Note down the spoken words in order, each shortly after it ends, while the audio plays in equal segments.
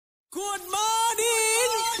Good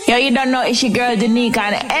morning. Yo, you don't know it's your girl Danique,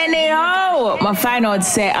 and anyhow, my find out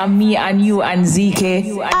say I'm me and you and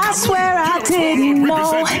ZK. I swear I didn't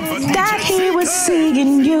know that he was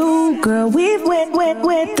seeing you, girl. We went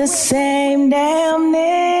with the same damn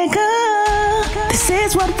nigga. This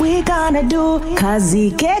is what we gonna do, cause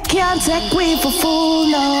ZK can't take we for fool,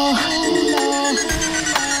 no.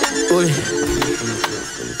 Oi.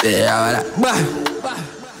 Yeah,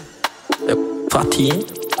 party.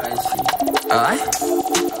 Aye.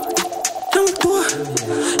 Don't do it.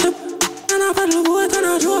 And I paddle boat and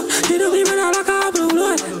I draw. You don't even know like a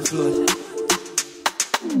blood.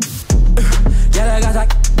 Yeah, I got that.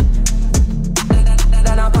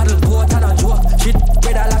 And I paddle boat and I draw. Shit,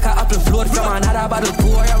 get like a apple float from another bottle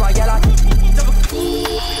pour. Yeah,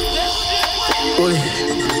 Oi.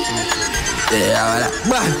 Yeah,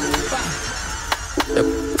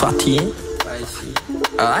 party.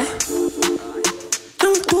 Aye.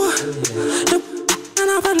 Don't do it. And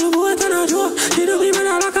I paddle boat and I draw. You don't even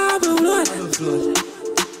know like a blood.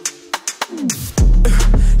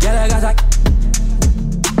 Yeah, I got that.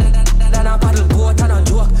 And I paddle boat and I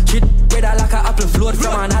draw. Shit, get like a apple float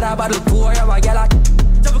from another bottle pour. Yeah,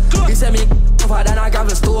 you say me tougher than a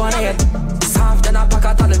gravel stone. Soft than a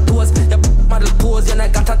packet on the toes. The model pose, you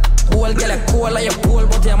got a hole. Get a coal like a pole,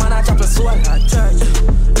 but your man a chop a soul.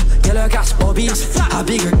 Yellow cash bobbies, a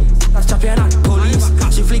bigger that's champion at police.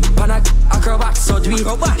 She flick pan at acrobat surgery.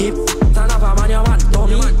 Hip, turn up a man, you want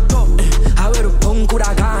dummy. I wear the punk could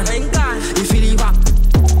have gone. If you leave up,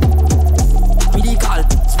 medical,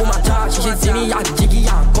 spoon my charge. She see me at Jiggy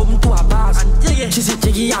and come to a bars. She see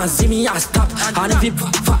Jiggy and see me and stop. And if it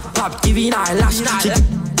pop, giving her a lash. She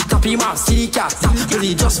tap him up, see the cat.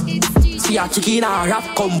 Really just see a chicken and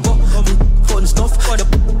rap combo. Fun stuff, the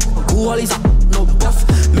goal is up. No buff,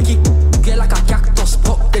 make it get like a cactus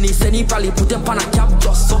pop. Then he said he probably put up on a cap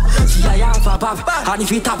just so. She a have a bag, and if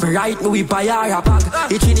he tap right, we buy her a bag.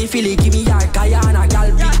 It's really feel give me her guy and a gal.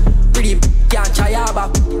 Pretty can't try her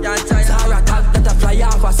back. Sarah tag that a fly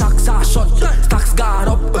off a socks are shut. Stacks gone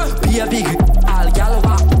up, be a big all gal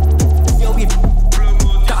back. Yo we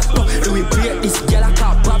that we break this gal a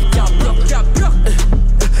cap, cap.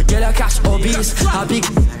 Get a cash obese, a big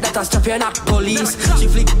that a champion at police. She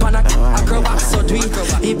flick pan a acrobat surgery.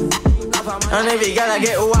 And if you gotta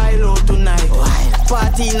get wild out tonight,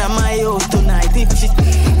 party in my house tonight. If she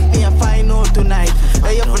me a find out tonight,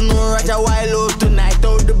 I have to know RajahWild out tonight.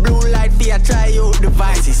 Out the blue light, for try out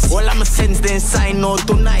devices. All I'm a sense then sign out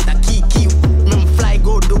tonight. A Kiko, me fly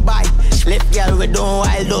go Dubai. Left girl we don't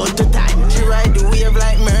wild out to time. She ride the wave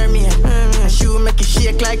like mermaid. She will make it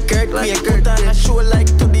shake like Kurt. Like Kurt and a show like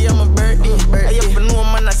today I'm a birthday. I have to know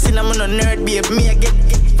man a sin I'm a nerd babe. Me I get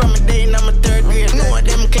from a day and I'm a third grade. No of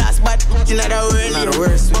them class but in the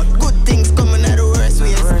world. But good things coming out the worst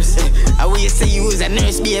ways. I will say you was a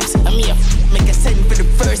nurse babes. I'm here make a send for the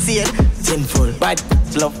first year. Sinful, bad,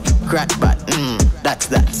 love, crack, bad. That's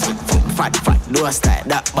that. Fat, don't style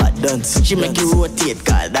that bad dance. She make you rotate,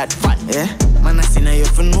 call that fat. Yeah, man I seen her you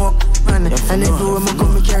for no. Man, and everywhere I go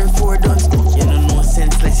me carry 4 guns. You don't know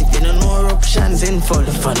senseless if you don't know options. Sinful,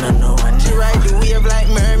 the fun I know. And she ride the wave like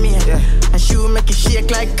mermaid. And she will make it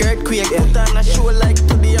shake like earthquake. Put on a show like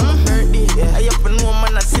today I'm a birthday. I have to know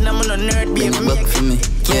man I seen I'm a nerd baby. Bring it back for me.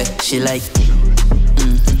 Yeah, she like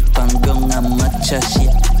Pangong and matcha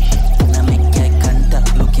shit. Now make eye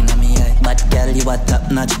contact looking at me eye. Bad girl you a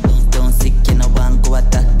top notch. Don't sick you no want go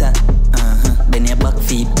attack that. Bend your back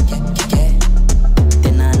feet.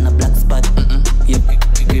 Then on a black spot. You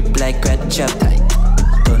grip like red chop.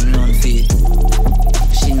 Turn on feet.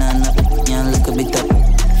 She na nap, yeah, look a bit up.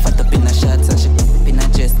 Fat up in a shots and she in a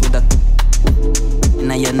chest with a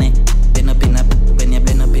in a your neck. Bend up in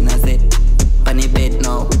a Z. Funny bed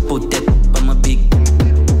now, put that on my big.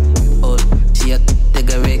 Oh, she a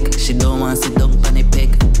take a wreck. She don't want sit down on the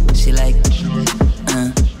peg. She like,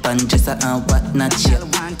 pan just a what not shit.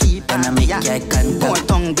 And I make eye contact. Go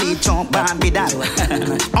tongue bleach on Bambi that.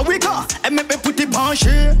 How we go? And maybe put it on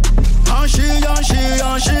she.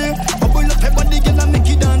 Bubble up her body, girl, and make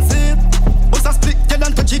it dance it. Bust a split, girl,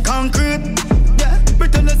 and touch it concrete. Yeah,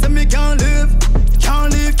 pretend as me can't live.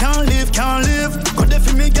 Can't live. Go there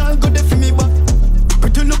for me, girl, go there for me, but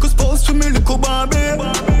pretty look spouse for me, look Barbie.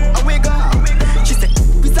 How we go? She said,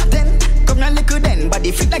 "Biz a 10, come now look then."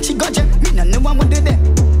 Body fit like she got jet. Me no know what would do that.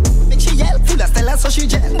 Make she yell, full of style so she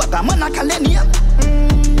jet. But I'm on a calendar.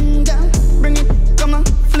 Girl, bring it, come on,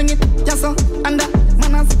 fling it, yes sir. Under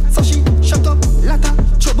manners, so she shut up, latter,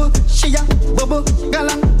 trouble, she a bubble,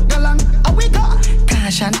 galang. How we go?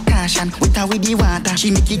 Caution, with her with the water.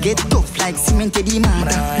 She make it get tough like cemented the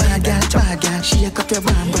matter. Bad girl, she a cut your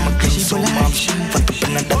bam. She full of action. Fat up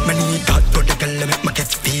in a that many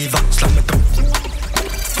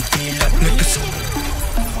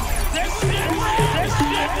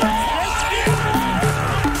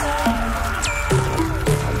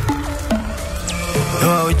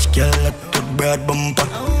girl that with broad bumper.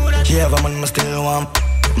 She have a man, me still want.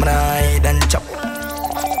 Man, I hide and chop.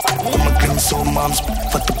 I'm a clean so mom's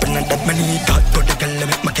fucked up in that money. Got to the girl,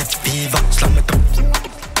 make me get fever. Slam it up.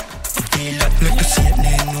 I feel that, let you see it,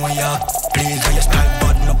 name New York. Please, how you style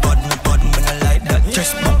bad, no bad, no bad. Man, I like that.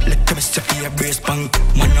 Just back, let me see for your brace punk.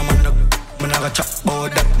 Man, I got chop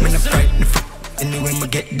about that. Man, I frightened for anyway, me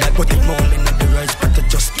get that. But it's more than the rise, but I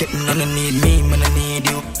just getting on. I need me, man, I need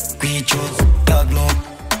you. Creatures, dog no.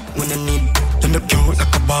 When I need, you look cute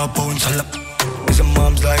like a baboon salad. There's a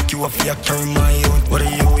moms like you, I feel carry my youth. What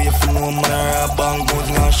are you, if you know man, I rap bangos.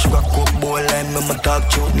 Now sugar coke boy, like me, my talk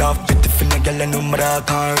truth. Now fit if you know girl, I know my I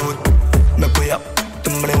can't root. Make way up, the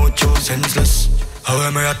money won't choose senseless. How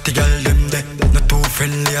am I at the girl, them there? Not too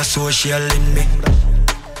friendly, a social in me.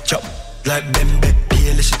 Chop like Bembe.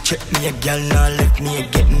 Pale, she check me, a girl now left me,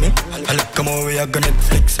 get me. I look come over, I got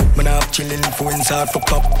Netflix. Man, I'm chillin' for inside for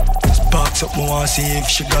pop. Sparks up, me want see if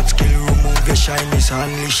she got skill. Remove your shyness,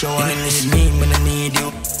 handle show. When I need me, when I need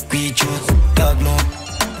you. We choose, dog no.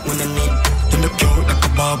 When I need, you look cute like a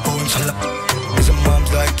baboon salad. There's a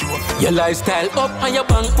moms like you. Your lifestyle up and your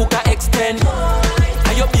bank book a extend.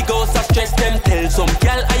 And your big house a stress them. Tell some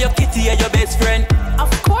girl and your kitty are your best friend.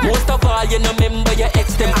 Of course. Most of all, you know remember your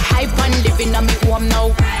ex them. I hype and living on me home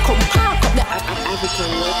now. Come park up the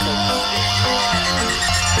African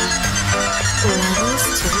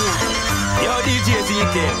Yo, DJ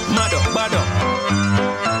ZK, mad up, bad up.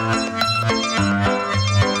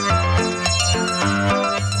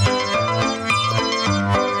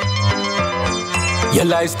 Your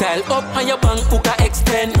lifestyle up and your bank book a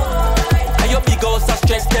extend. And your big house a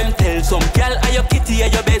stress them. Tell some girl and your kitty are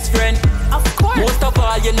your best friend. Of course. Most of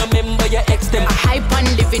all, you know remember your ex them. I hype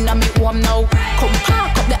and living on me home now. Come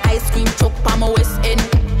park up the ice cream truck on my west end.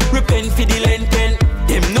 Repent for the lenten.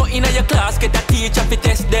 Them not in your class, get a teacher to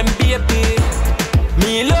test them, baby.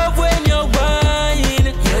 Me love when you're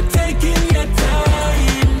wine. You're taking your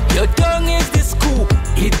time. Your tongue is the scoop.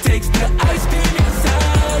 It takes the ice cream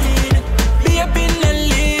inside. Baby, no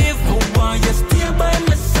leave. No one, you stay by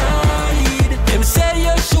my side. Them say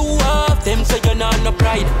you show off. Them say you're not no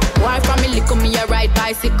pride. Why family come me a ride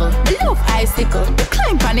bicycle? I love icicle. You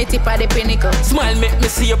climb on the tip of the pinnacle. Smile make me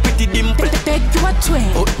see your pretty dimple. Take you a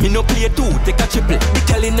twin. Oh, me no play two, take a triple. The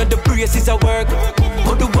girl in the braces a work.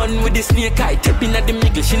 Oh, the one with the snake eye, tapping at the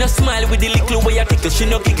middle. She no smile with the little way I tickle. She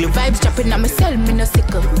no giggle. Vybz dropping on me cell, me no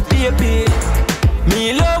sickle. Baby,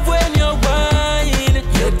 me love when you're wine.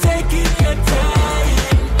 You're taking your time.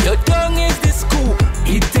 Your tongue is the scoop.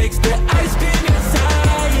 It takes the ice cream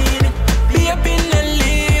inside. Baby, no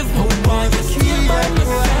leave. No one you stay by my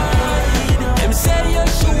side. Them say you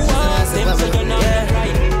show off. Them say you're not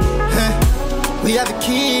right. We have a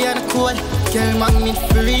key and a code. Girl, man, me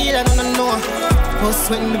for real, I don't know. Us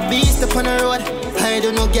when the beast up on the road. I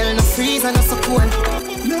don't know, girl, no freeze and no so cold.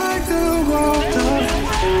 Like the water.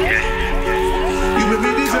 You make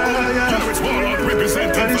me desire.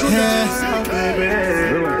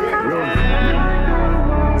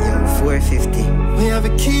 Yeah, 450. We have a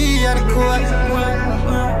key and a code.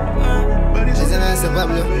 Listen, that's a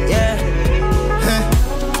Pablo. Yeah.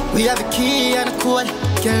 We have a key and a code.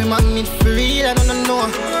 Girl, man, me for real, I don't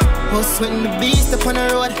know. Us when the beast up on the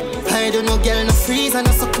road. I don't know, girl, no freeze and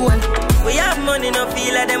no so cold. We have money, no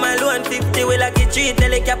feel like them alone. 50, we like a treat, tell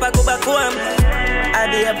the cap I go back home. I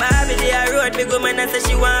be a Barbie, they a road. Big woman, I say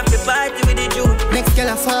she want to party with the Jew. Next girl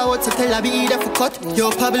I forward, so tell her be there for cut.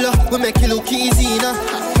 Yo, Pablo, we make it look easy, you know.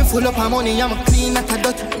 We full up our money, I'm a clean at a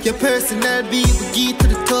dot. Your personal be, we get to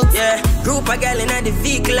the top. Yeah, group a girl in the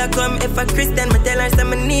vehicle, I come. If a Christian, me tell her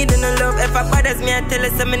some need in a love. If a bothers me, I tell her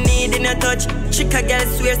some need in a touch. Chick a girl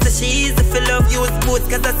swears that she easy for love. Use boots,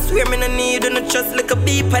 cause I swear me no need, no trust. Like a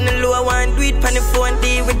beep and a low, I want do it pan the phone.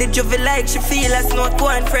 D with the juvie like she feel as no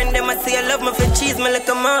one friend. Them I say I love me for cheese, me like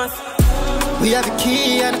a mouse. We have a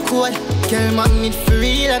key and a code. Girl, man, me for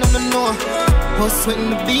real, I don't know. Us when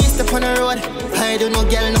the beast up on the road. I don't know,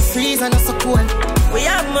 girl, no freeze and no so cold. We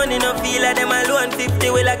have money, no feel like them alone. 50,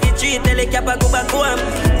 we like a treat, tell the cap I go back home.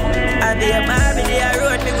 I be a Barbie, they a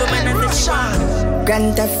road, big woman and the shot.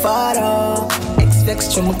 Grand Theft Auto, X-Vex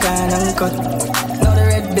to my can and cut. Now the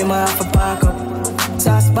red beam I have a park up.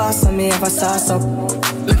 Sauce boss on me have a sauce up.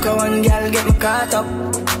 Look at one girl get me caught up.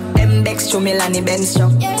 Them Bex to me Lanny Benz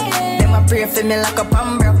truck. Them a pray for me like a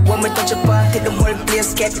pambra. When we touch a party the whole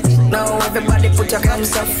place get. Now everybody put your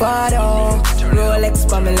hands up far down. Rolex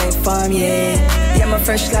for me like farm, yeah. Yeah, my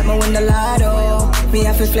fresh like me win the lotto. Me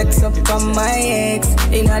have to flex up on my ex.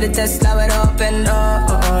 You know the Tesla with open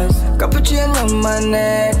doors. Couple chain on my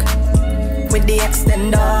neck with the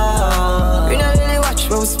extender. We don't really watch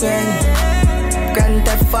what we spend. Grand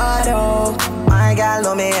Theft Auto, my my girl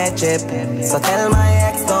know me head chip. So tell my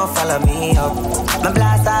ex don't follow me up. My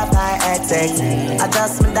blast off my XX. I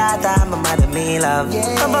just my data, my mother me love.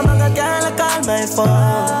 Come on, my girl, I call my phone.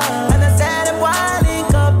 And I said I'm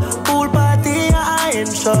wilding up. Pool party, I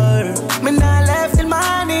am sure. Me not left in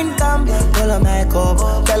my income. Tell her my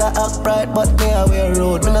cup. Tell her act bright, but me I wear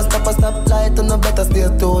road. Me not stop a stop light, and I better stay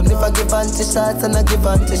tuned. If I give anti-shots and I give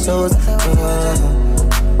anti-shows.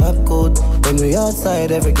 Up good. When we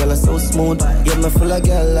outside, every girl is so smooth. Yeah, me full of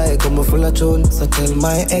girl like, I'm full of tune. So tell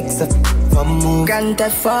my ex for move. Grand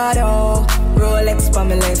Theft Auto, Rolex for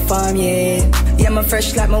me legs for me. Yeah, me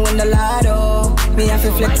fresh like me win the lotto. Me have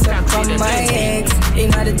to flex up from my ex. You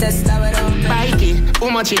know the test I would on Bikey, how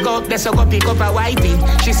much she go up, let's go pick up a whitey.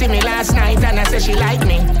 She see me last night and I say she like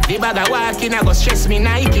me. The bag of walking, I go stress me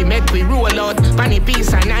Nike. Make we roll out, panny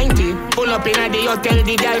piece of 90. Pull up in a the hotel,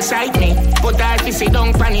 the girl sight me. Put her fissy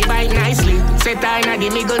down, panny bike nicely. Set her in the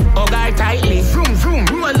middle, hug her tightly. Vroom, vroom,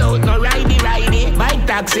 roll out, no ridey, ridey. Bike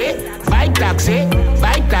taxi, bike taxi,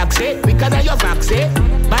 bike taxi. Because of your vaccine.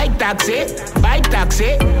 Bike taxi, bike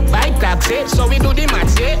taxi, bike taxi. So we do the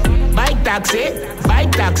maths, yeah. Bike taxi,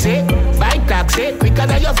 bike taxi, bike taxi.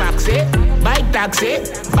 Because of your vaccine. Bike taxi,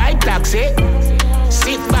 bike taxi.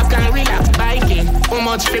 Sit back and relax, Bikey. How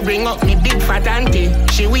much fi bring up me big fat auntie?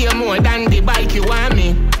 She weigh more than the bike you want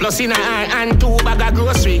me. Plus in her hand 2 bag of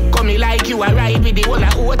grocery. Come me like you a ride with the whole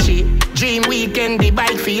of Ochi. Dream weekend, the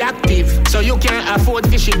bike fi active. So you can't afford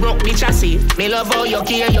fishy broke the chassis. Me love how you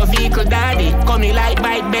care your vehicle daddy. Come me like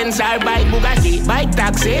bike Benz or bike Bugatti. Bike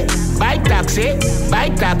taxi, bike taxi,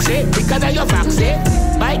 bike taxi. Because of your vaccine.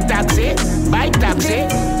 Bike taxi, bike taxi,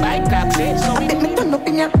 bike taxi. So I bet me turn up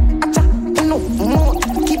in ya. No more,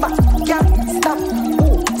 keep up, can't stop.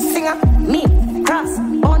 Oh, singer, me, cross,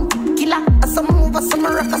 on, killer. Some move, some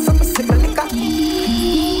rock, some simple liquor.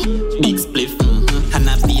 Big spliff, and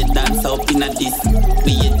I be a dance up in a this.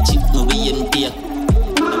 We a chip, no we ain't here.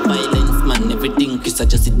 Violence, man, everything, Chris, I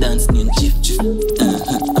just sit dance, me and Chief.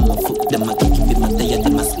 I'm a fuck, them a kick, be my tire,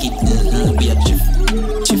 them a skid. We a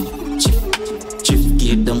Chief,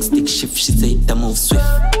 gear down, stick shift, she say it a move swift.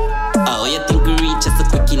 Oh, you think we reach as a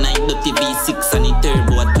quickie night, dirty V6 and a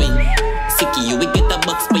turbo at twin. Sicky, you will get a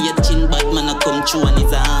box for your chin, bad man a come true and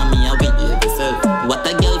his army a win. What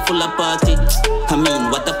a girl full of party, I mean,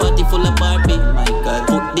 what a party full of Barbie. My God,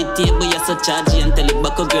 put the table, you're so chargy and tell it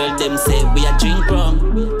back a girl, them say we a drink rum.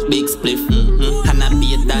 Big spliff, and I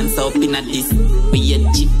be a dance up in a this. We a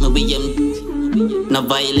chip, we no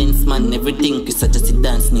violence, man, everything, Chris, I just sit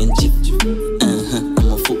dance, me and chip.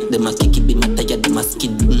 I'm a fuck, them a kick it, be my tire, them a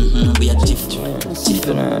skid. We a Chief.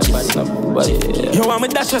 You want me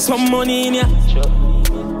dash us some money in ya?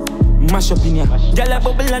 Mash up in ya. Gyal a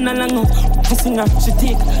bubble and a long up. She sing up, she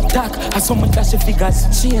take, talk. As some dash figures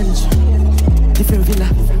change. Different villa.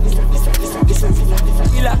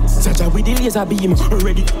 Jaja with the laser beam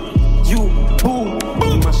ready. You, boom,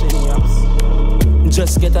 boom. Mash in ya.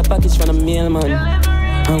 Just get a package from the mailman.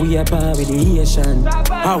 And we are par with the Asian.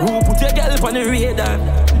 And who put your girl on the radar?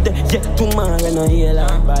 Yeah, tomorrow no healer.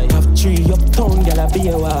 Have 3 uptown girl a be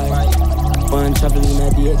a war. One traveling in a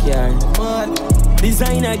daycare.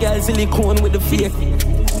 Designer girl silicone with the fake.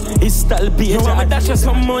 It's style page. You want me dash you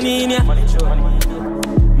some money in ya?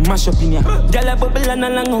 Mash up in ya. Girl a bubble and a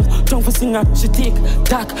long up. Tongue for singer, she take,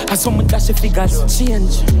 talk. As some dash your figures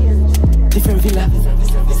change. Different villa.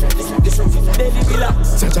 Daily villa.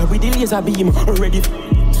 Jaja with the laser beam ready.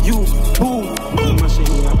 You, boom, boom.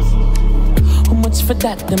 How much for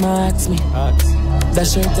that, them ask me? That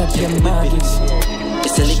shirt up your market.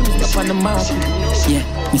 It's a lick up on the market. Yeah,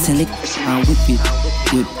 me sell it and whip it.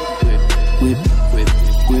 Whip.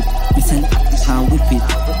 Me sell it and whip it.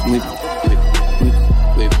 Whip.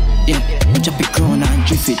 Yeah, me drop it crown and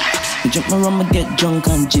jiff it. Me drop my rum and get drunk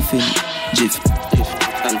and jiff it. Jiff.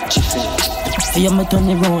 Yeah, me turn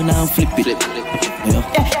it round and flip it. Yeah.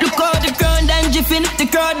 Look how the crowd and jiffin, the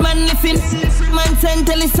crowd man lifting. Man send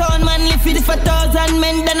tell his son man lifting. If 1,000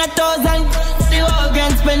 men then 1,000. The whole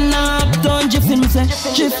grand spend up, don't jiffin. Me say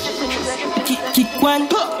jiff, kick one.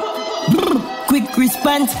 Quick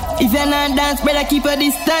response. If you're not dance, better keep a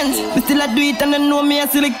distance. We still a do it and I know me a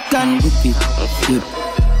silicon. Whip it,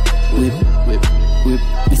 whip.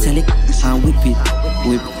 Me sell it and whip it,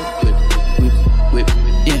 whip.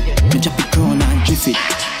 Yeah, me drop it crown and jiff it.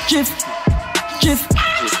 Jiff.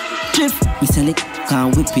 Me sell it,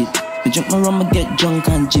 can't whip it. Me drink my rum and get drunk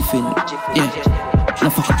and jiffing. Yeah, now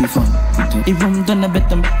fuck it, be fun. The rum done a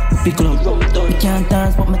better me, big loud. Me can't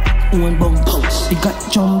dance but me own bum. They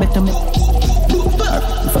got jump better me.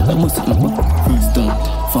 If I don't music, no freestyle,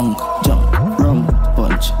 funk, jump, rum,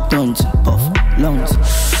 punch, dunge, puff, lungs.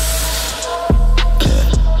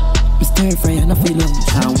 Air fryer, no feel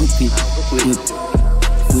lunch. And whip it, whip.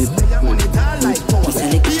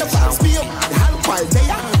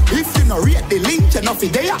 If you no rate the link, you're not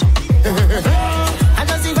there. I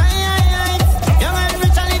just see young and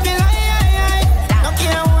rich and live the life. No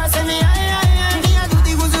care who I say me, me I do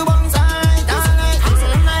the goose bounce alright. I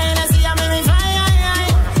see I make me fly.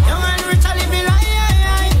 Young and rich and live the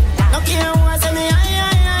life. No care who I say me, me I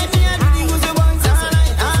do the goose bounce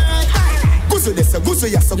alright. Goose this, goose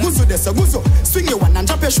yes, goose this, goose. Swing your one and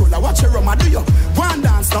drop your shoulder, watch your Roma do you. One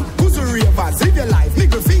dance now, goose ravers, live your life,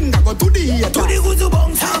 nigga finger go to the ear. To the goose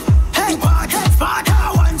bounce. Hey, Sparta,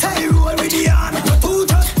 one time roll with the arm. Two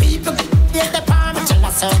touch people, get the palm. Till I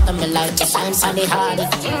serve them, me like the shine on the hard. I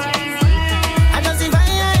just see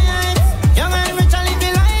young and rich and live the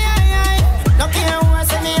life. No care who I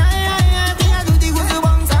say me, me I do the goose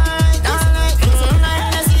bounce alright.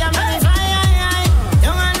 I see I'm very fly.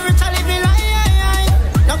 Young and rich and live the life.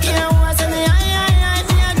 No care who I say me, me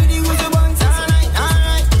I do the goose bounce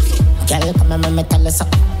alright. Gyal, come and me tell you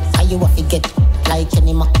something. How you want to get like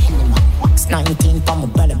any man? 19 from my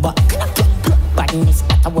belly button. Badness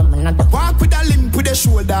at a woman and walk with a limp with a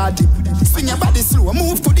shoulder dip. Swing your body slow,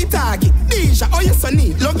 move to the target. Deja, oh yes I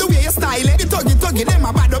need. Love the way you style it. The tuggy, them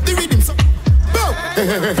a bad up the rhythm. So, go!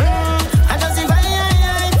 I just see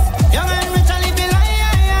young and rich and live the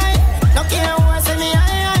life. No care who I say me,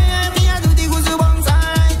 me I do the goose bounce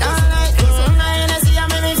alright. I see I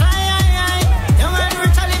make me fly. Young and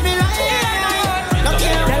rich and live the life. No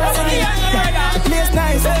care who I say me, the place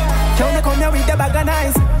nice. Come here with the bag of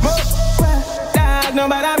nice. Dog, no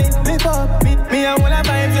matter me up. Me and all the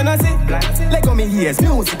vibes, you know see. Let go me ears,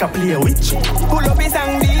 music a play with. Pull up his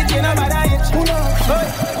song beat, you know bother it. Pull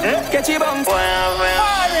up, catch your bumps.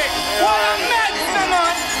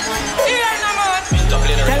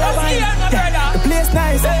 The place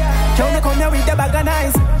nice. Come here with the bag of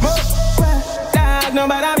nice. Dog, no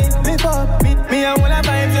matter me up. Me and all the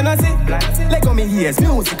vibes, you know see. Let go me ears,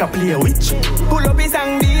 music a play with. Pull up his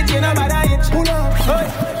song beat, you know bother it. Pull up,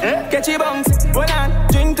 catch your bunks. Hold on,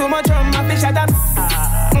 drink too much rum, I fish at up.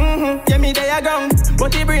 Yeah, me they are gone,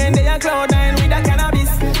 but the brain they are cloud nine with the cannabis.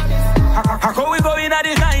 How we go in the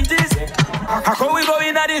 90s? How we go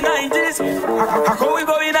in the 90s? How we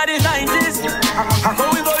go in the 90s? How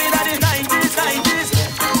we go in the 90s?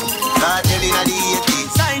 Kartel in the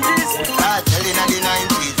 80s, 90s. Kartel in the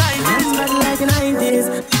 90s, 90s. Remember like the 90s.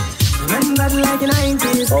 Remember like the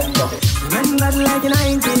 90s. Remember like the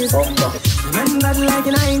 90s. Remember like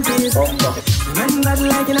the 90s. Remember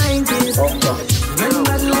like the 90s.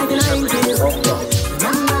 Remember like the 90s.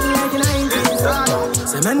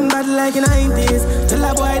 Remember like the 90s. Tell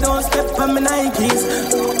a boy don't step on my Nikes.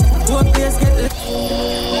 Go place get lit.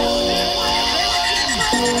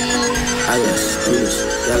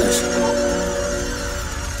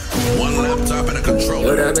 One laptop and a controller.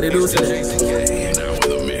 What I'm gonna do today? Now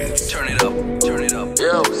with a mix. Turn it up, turn it up.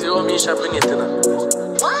 Yo, see what me should bring it to them.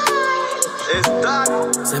 It's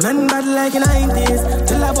done. Remember like the 90s.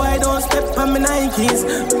 Tell a boy don't step on my Nikes.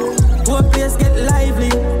 Go place get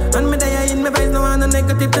lively. And me die in my vibes, no one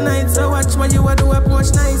negative tonight. So watch what you do,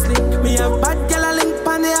 approach nicely. Me have bad girl a link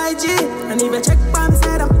on the IG. And even check pan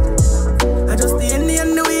side up. I just the Henny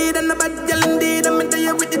and the weed and the bad girl indeed. And me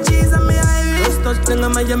die with the cheese and me Irish. Just touch down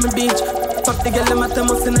on Miami Beach. Fuck the girl, I'm at the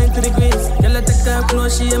most 90 degrees. Girl, I take her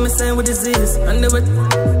close, she and me sign with disease. And the way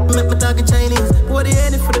make me talking Chinese. Pour the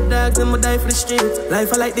head for the dogs and me die for the streets.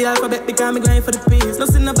 Life I like the alphabet because me grind for the peace. No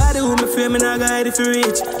see nobody who me fear, me not guide if you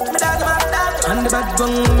reach. Me dog, my dog. And the bad gun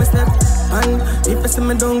when me step. Man, if I see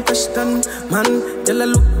me don't question, man. Girl, I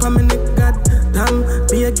look for me neck, god damn.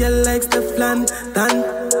 Be a girl like Stefan, Dan.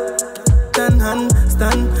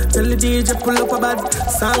 Stand, tell the DJ pull up a bad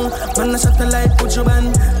song. Man, I shut the light, put your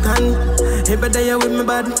band can. Every day you with me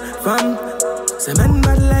bad fam. Say man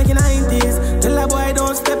bad like the 90s. Tell a boy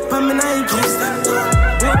don't step on me Nikes.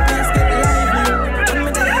 Go place get lively.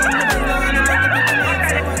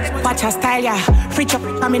 Watch her style, yeah. Rich up,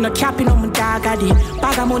 I'm in a capping on my dog, I did.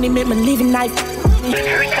 Bag of money make me living life. Rich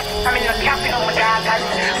up, I'm in a capping on my dog, I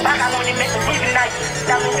did. Bag of money make me living life.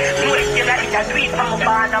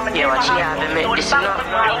 Yeah, what she have to make this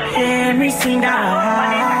enough. Hear me sing that.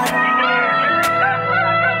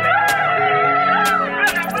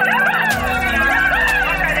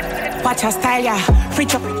 Watch her style, yeah.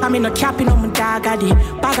 Rich up, I'm in a capping on my dog, I did.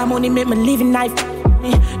 Bag of money make me living life.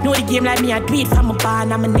 Know the game like me, I do it from a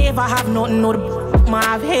barn. I'ma never have nothing, no the I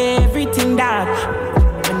have everything, dog.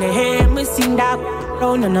 When they hear me sing that,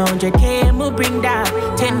 round and 100K, me bring that.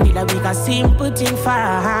 10 million a week, a simple thing for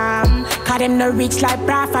them. Cause them no rich like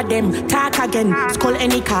bra for them. Talk again, skull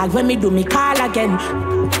any call, when me do me call again.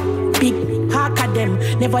 Big hawk of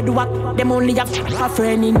them. Never do work, them only have a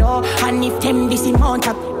friend, you know. And if them this amount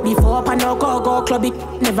of before up and no go club it,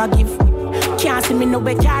 never give. Can't see me no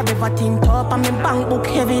way, can't ever think up. I'm in bank book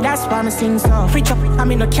heavy, that's why I'm sing so. Free chop,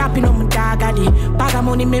 I'm in no capping on my dog, I did. Bag of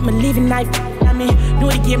money make me living life. I mean, know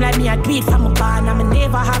the game like me, I do it from a barn. I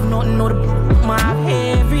never have nothing, no the I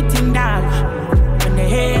have everything down. When they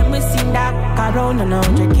hear me sing that, around and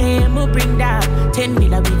 100K, me bring that 10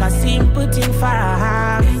 million, we got simple thing for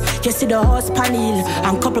a you see the horse panel,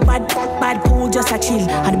 and couple bad pool just a chill.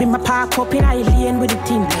 And be my park up in a lane with the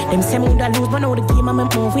team. Them say me woulda lose, but now the game I'm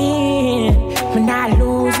moving. Me not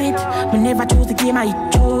lose it, me never choose the game, I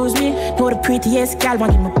choose me. Know the prettiest girl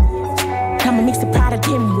want give me. I'ma mix the Prada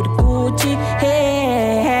game with the Gucci.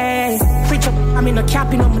 Hey, free chop, I'm in no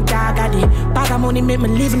capping on my dog, I did. Bag of money make me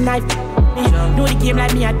living life. Know the game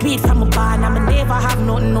like me, I do it from a barn. I'ma never have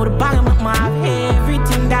nothing, know the bag of my have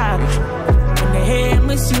everything dog. When they hear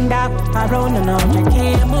me sing that, around and 100K,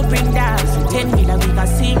 me bring that 10 million, we got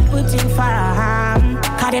simple thing for a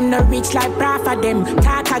cause them no rich like bra for them.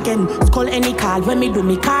 Talk again, skull any call, when me do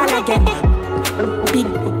me call again. Big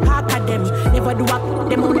half of them, never do what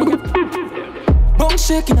them only. Bone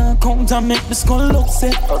shaking and count and make the skull look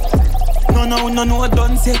set. No,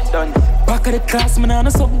 done set. Back of the class, man, on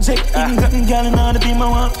a subject. Even got me girl and all to be my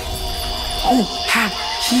one. Oh, ha,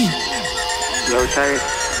 he. Yo, sorry.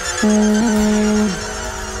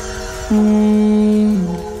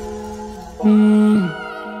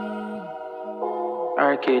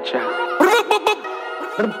 Arcade chat.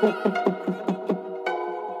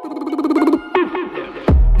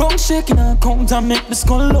 Bone shaking and count and make the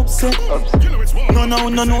skull upset.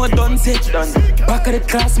 No, done set. Back of the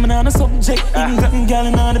class, man, on a subject. Even got me girl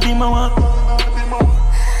and all to be my one.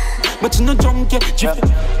 But you no drunk yet, JiFF.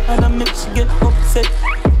 And I make you get upset.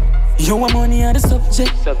 Yo, I'm money on the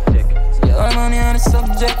subject. Yo, I'm money on the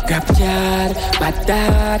subject. Grab yard, bad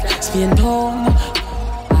dad, spin tongue.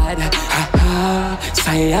 Bad, ha ha,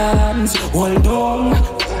 science, hold on.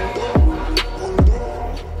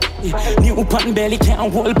 New pan belly,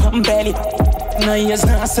 can't hold pan belly. No, yes,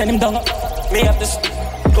 now send him down. Me have this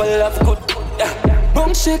 12 good.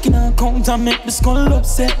 Bone shaking and count and make the skull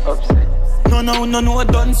upset. No,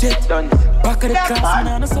 done set. Back of the class, man,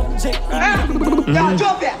 on the subject.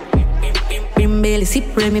 Brim belly,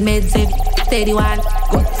 sip, me meds heavy. Steady one,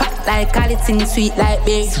 good fat like call it, sing sweet like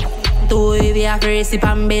berry. Too heavy, I first sip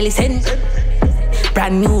and belly send.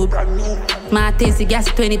 Brand new. My tasty gas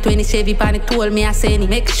 2020 Chevy pan it told me I send it.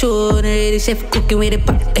 Make sure the chef cooking with the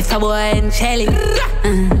pot. If a boy and Shelly.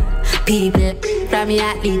 People from me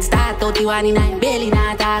athlete start out the 1 belly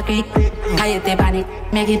not talk quick. Can you tap on it?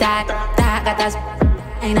 Make it hot. Talk got us.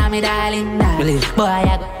 I know me darling. Boy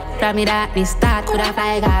I go from me that me start with a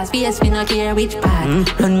fly gas. Face me no care which part.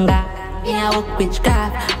 Run ga. Yeah walk which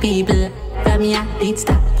car. People from me athlete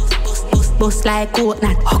start. Bust like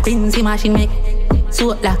coconut. Crazy machine make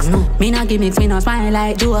soap locks. Me no gimmicks, me no smile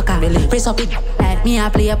like Joker. Press up it like me I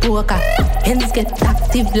play a poker. Hands get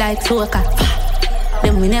active like soca.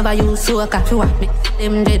 Them we never use soca. Me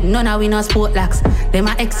them dead, none of we no sport locks. Them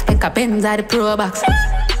I expect a Benz at the pro box.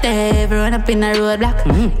 Stay run up in the roadblock.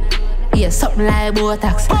 Yeah, something like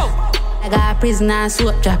Botox. I got a prisoner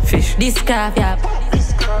soap drop. Fish. This craft, yeah.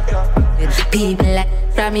 People like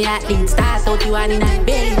from me athlete start out you 1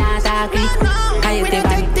 belly not talk quick. Can you take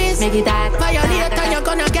it? Make it hard. Violate and you're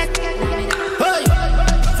gonna get. Hey.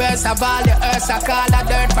 First of all, the earth's a call a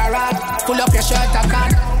dirt parade. Pull up your shirt a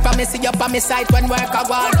can. From me see up on me side when work a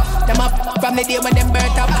wall. Them up from the day when them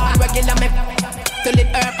birth a born. Regular me till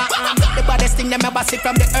it hurt my arm. The baddest thing them ever see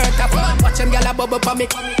from the earth a farm. Watch them gyal a bubble for me.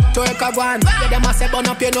 Twerk a one. Yeah, them a say burn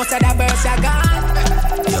up, you know say the birds a gone.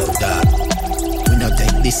 Yo, dog, we no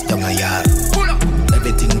take this down a yard.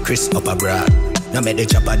 Everything crisp up abroad. Now make the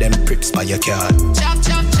chopper them prips by your card. Chop.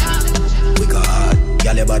 We go hard.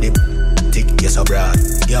 Gyal your body thick, yes so broad.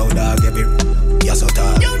 Yo, dog, every yes so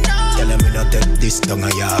tall. You know. Tell them we no take this down a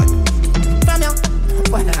yard. From you,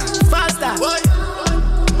 faster.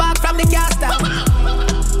 Back from the caster.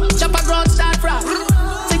 Chopper ground start from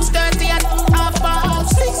 6:30 and half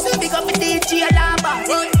past 6. Big up the DJ Lava.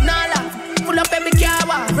 Nala, pull up every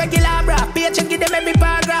car. Regular bra, paycheck give them every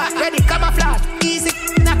paragraph. Ready, camouflage, easy,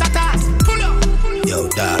 not a task. Pull up. Yo,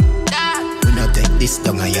 dog, we no take this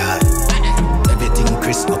down a yard. Everything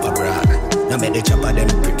crisp up abroad. Now make the chopper them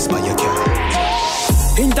prips by your car.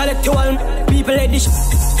 Intellectual people edition.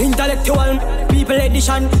 Intellectual people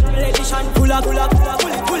edition. Pull up,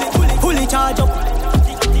 fully charge up.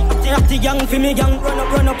 Ratty gang for me gang,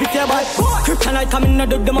 run up if you're bad. Kryptonite coming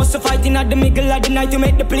out of the most fighting at the middle of the night to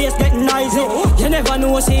make the place get noisy. You never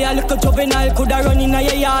know, say a little juvenile coulda run in your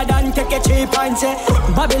yard and take a cheap and say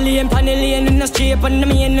Babylon, Panellian in the street and the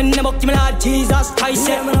man in the book, my Lord Jesus Christ.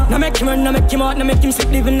 Now make him run, now make him out, now make him sick,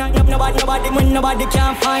 living night. Nobody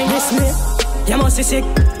can find this me. You must be sick,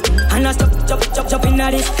 and I stop in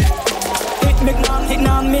at this. Hit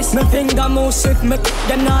now miss, my finger move sick, make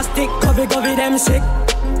them not stick, cover them sick.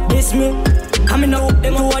 This me, coming up,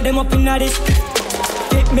 them who are them up in this.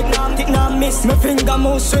 Hit now miss, my finger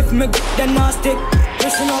move swift, make them not stick.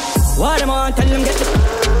 Listen up, what them on, tell them get the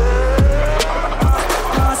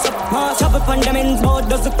mass up upon them in board,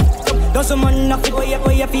 doesn't man not fit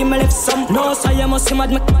where you feel my lips some. No, so you must see mad,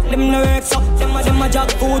 them no work so. Them a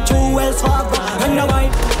jack food, too well swag. And the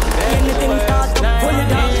white, anything start, pull it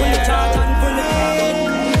down, pull it charge and pull it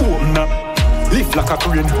down. Open up, lift like a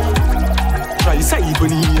crane. Try side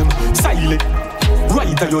when he aim, silent.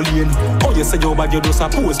 Right at your lane. Oh, you say your bag, you just a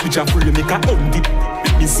post picture frame. Make a end it.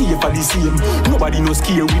 Me safe for the same. Nobody no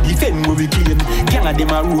scare, we defend where we claim. Gang of them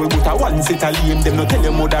a roll, but a one set a lame. Them no tell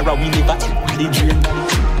your mother how we never the drain.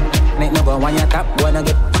 Make no go one your top, wanna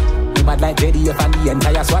get me bad like JiFF and the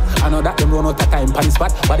entire SWAT. I know that them run out of time pan the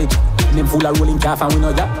spot. But it, them full of rolling calf and we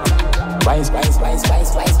know that. Wise.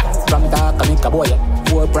 From dark I make a boy.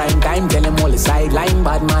 For prime time, tell them all the sideline.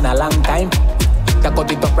 Bad man a long time. They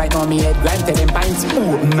cut it up right now, me head grind. Tell them pints.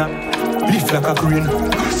 Open up, lift like a crane.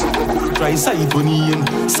 Try side when he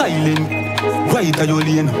aim, silent. Right at your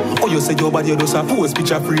lane. Oh, you say your body, you just a post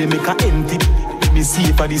picture frame. Make a empty. Me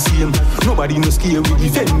safe for the same. Nobody no scare, we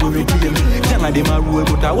defend where we claim. Gang of them a roll,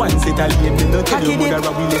 but a one set a lane. Them no tell you mother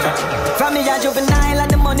how we later. From me a juvenile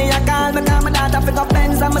and the money I call. Me call my daughter pick up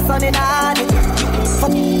pens and my son in hand.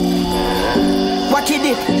 What he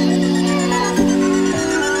did?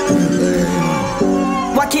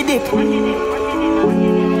 What he did?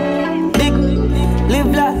 Big,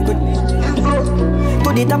 live life. To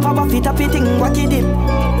the top of a fit up thing. What he did?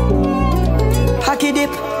 Hockey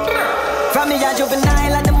dip. From me a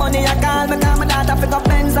juvenile and the money I call. Me call my daughter pick up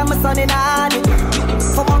pens and my son in hand.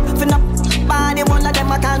 For what? For no body. One of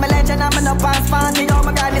them I call me legend and me no pass fancy. Oh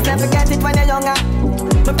my God, me say forget it when you're younger.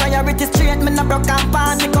 My priority straight, me no broke and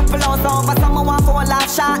pan. Me couple hours over, someone want for a laugh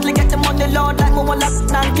shortly. Get the money load like me want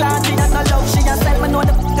and class. She has no love, she herself, me know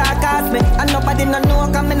the car cost me. And nobody no know,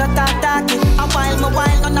 cause me no talking. A while,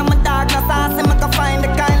 none of my dark, no saucy. Me can find the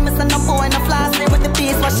Kyle, me say no boy, no flossy. With the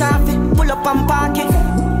piece, wash off it, pull up and park it.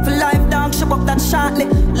 For life, dog, she up that shortly.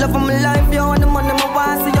 Love of my life, yo, and the money my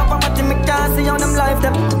want. See up, I'm watching me can't see on them life,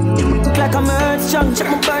 them. Look like I'm hurt strong, check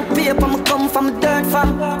my birth paper, me come from a dirt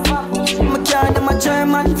farm. Me carry them a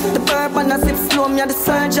German, the bourbon I sip slow, me a the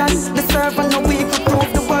surgeon. The servant no weak, we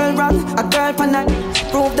prove the world wrong. A girl pan that,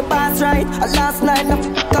 prove the boss right. A last night, I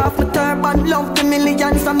f*** off my turban. Love the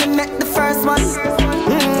millions, so me met the first one.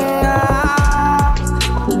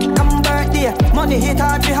 Come birthday, money hit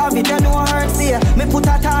hard, we have it, you know hurts here. Me put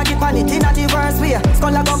a target on it in a the worst way.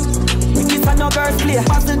 Skull a go, this a no girls play.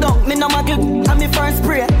 Puzzle down, me no muggle, and me first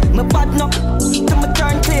spray. Me bad no, till me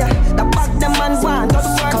turn clear. The back them man want, not the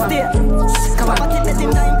worst day. Come on,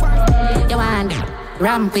 you want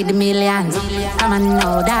ramp with the millions. Come on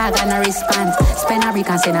now, dog and a response. Spend a brick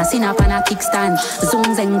and send a sin up on a kickstand.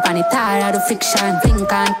 Zoom zeng pan it tired of friction.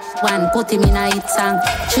 Think on one, put him in a hit song.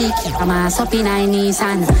 Cheeky, I'm a sup in a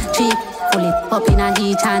Nissan. Cheek, pull it up in a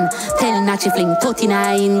heat hand. Tell Nachi fling, tot in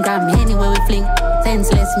a ingram. Anywhere we fling,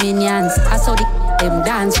 senseless minions. I saw them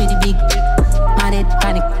dance with the big mad head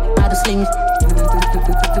panic, mad sling.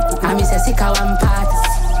 I miss a sick of one part.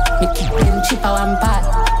 Me keep them cheap a one part.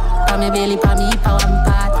 Pa me belly, pa me hip a one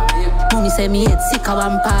part. Mommy say me head sick a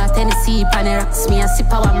one part. Tennessee pan the rocks, me a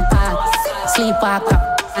sip a one part. Sleep walk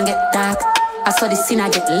up and get dark. I saw the scene, I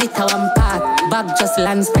get lit a one part. Bag just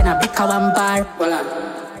land, spend a brick a one bar.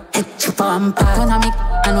 Head chip a one part. Gonna make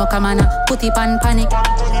and walk a man, put it on panic.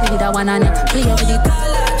 With the one on it, play with it.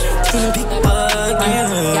 Big bug, yeah.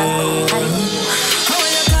 How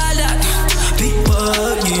you call that? Big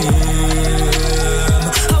bug, yeah.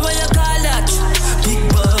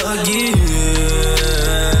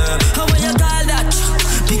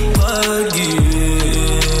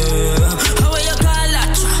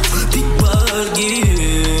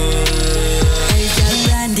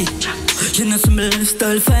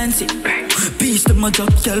 Style fancy, beast of my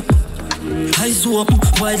job, help. Eyes open,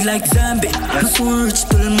 wide like zombie. I'm so rich,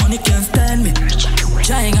 till money can't stand me.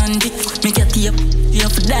 Gigantic, make a tape. You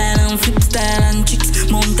have to dial and flip style and tricks.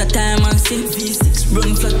 Mount a time and sell V6.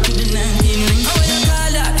 Run flat to the 19 ring. How you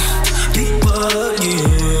call that? Big bug, yeah.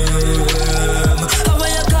 How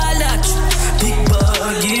you call that? Big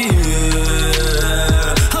bug, yeah.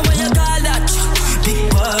 How you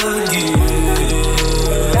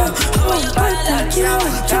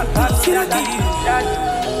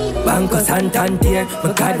Banco Santander,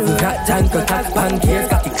 my God, we got Janko tax bankiers,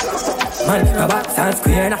 got it. Man, my box and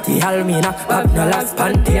square, not the Almina, Bob no last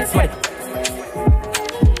panties, man.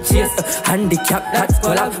 Cheers, handicap, that's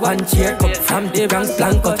collab, one cheer, come from the Bronx,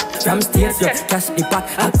 Blanco, from stairs, yeah, cash the pot,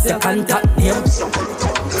 that's the contact name.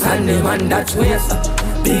 Sunday man, that's waste,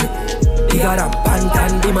 big. Bigger than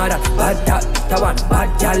Pantan, the mother, bad that, the one, bad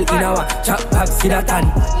gyal in our chop back, see that and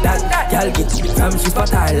that gyal get from she spot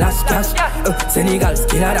her last cash. Senegal,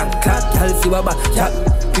 skiller than clap, gyal see what bad chop.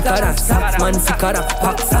 Thicker than socks, man, sicker than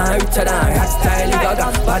packs, and richer than rat style, gaga.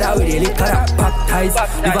 Bada with the liquor than pack ties,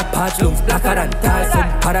 liver patch lungs, blacker than ties, some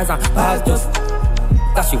padders and bars just.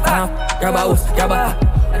 Cause you can't, grab a house, grab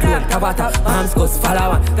a clone, tabata, arms goes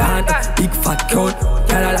follow and down, big fat count.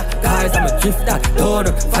 Canada, guys, I'm a drift that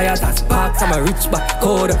don't fire that sparks, I'm a rich back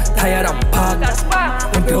code, tired and parked.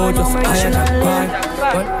 I'm just iron and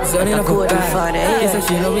bar. Son in a good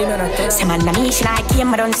guy. Say man, I mean, she like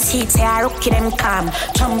him, I don't see it, say I rock them calm.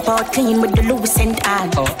 Jump out clean with the Louis and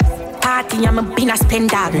all. Party, I'm a bin a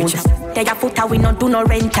spender. They a foot we no do no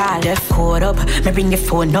rental. Left code up, me bring the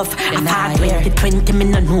phone off. I can't wait the 20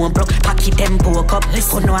 minutes no broke. Pocket them broke up,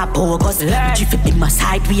 oh no I bogus. JiFF in my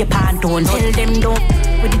side, we a pan don't tell them don't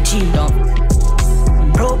with the G.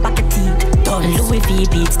 Bro back the teeth, done Louis V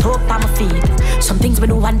beats, top on my feet. Some things we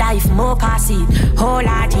do and die if more pass it. Whole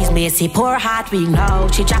heart is messy, poor heart we know.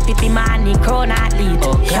 She drop it in money, crown at lead.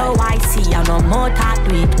 Yo white see, I no more talk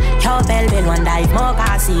to it. Yo bell one die if more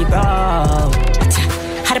pass it, bro.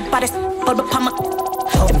 Had a baddest bulb upon my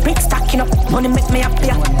the bricks stacking up, money make me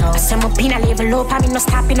happier. I say my pin a level low, pa me no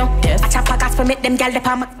stopping up. I chop a gas for make them gyal de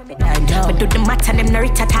pa me. Me do the math and them no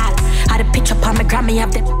rich at all. Had a picture pa me Grammy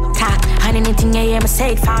of the talk. And anything I am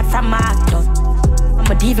say it far from my heart.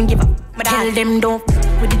 I'ma even give up. Tell them don't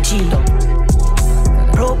with the G.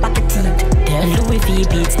 Bro back the teeth, the Louis V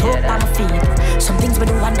beats, top on my feet. Some things we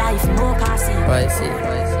do and die if more pass it. Right, see.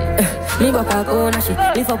 Live up a corner shit,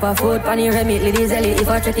 lift up a food, pan your remit, ladies zelly, if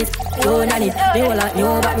I check it, yo nanny, me all at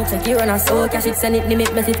yo, but me check it, run a so cash it, send it,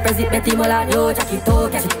 limit, message, press it, bet him all at yo, check it, to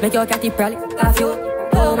cash it, make your catty prally, half yo,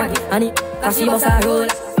 oh maggie, honey, cause she must a roll,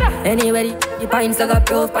 anyway, the pints like a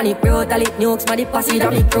pro, pan it, bro, tally, nukes, man, the passy,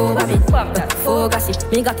 drop it, pro, baby, focus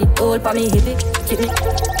it, me got it, all for me, hit it, chip me,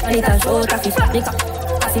 and it a show, catfish, me got,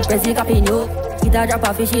 pass it, press it, copy, yo. It a drop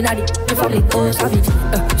a fish in a the public post savage.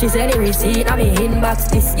 She said the receipt a me inbox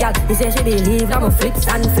this gal. He say she believe now me flips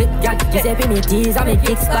and flip gal. She say me tease and me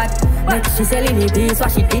kick spot. Next she selling me this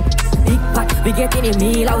what she did. Big pot, we get in the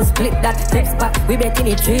meal, I will split that text pot. We bet in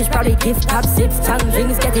the trees, probably gift top sips, strong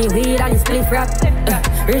drinks, getting weed and the split rap.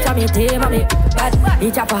 Rich on me team and me bad.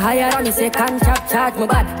 Each up a higher on the second chop charge my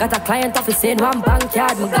bad. Got a client office in one bank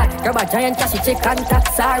yard my god. Grab a giant cash check and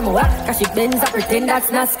tax arm my what? Cash it Benz I pretend that's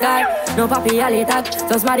NASCAR. No papi alley tag,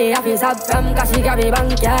 so smarty have his up from cash grab a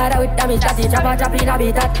bank yard. With damage that he chop in a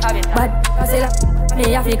bit that. Bad, I say that.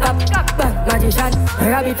 Me a fi cop, bang, magician.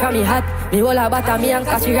 Rabbit from me hat. Me hold a bat me and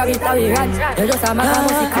catch rabbit how we ran. You just a man who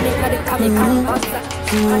must come in.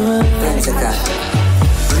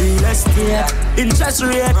 Real estate, interest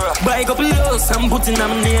rate. Buy a couple house and put in a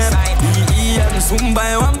name. And soon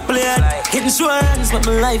buy one plane. Insurance but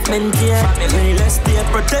my life maintain. Real estate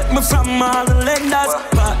protect me from all the lenders.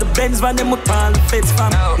 Part the Benz when them would call the feds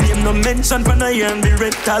fam. Name no mention for the year and the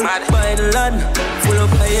rental. Buy the land, full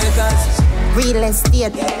of acres. Real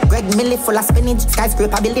estate, Greg Millie full of spinach.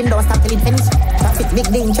 Skyscraper building, don't stop till it finish. Traffic big,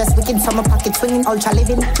 the interest wicked, summer pocket swinging. Ultra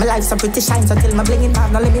living, my life so pretty shine, so till my blinging,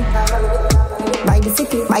 have no limit. By the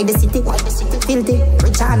city, filthy.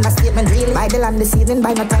 Rich understatement really. Buy the land this season,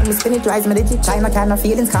 buy no time to spin it. Rise my digit, China kind of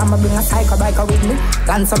feelings. Come bring a psycho biker with me.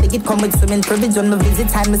 Land so big it come with swimming privilege. On my visit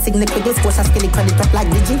time, me signal quickly. Scotia skill it credit up like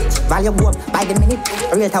digit. Value go up by the minute.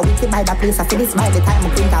 Realtor witty, buy the place I finish. By the time I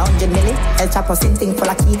print 100 million. El Chapo thing full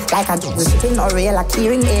of key. Like a jug shipping or real a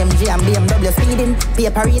keyring. AMG and BMW feeding.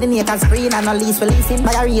 Paper reading, acres green and no lease releasing.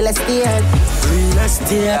 Buy a real estate. Real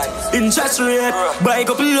estate, interest rate. Buy a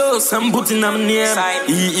couple house and put in a name.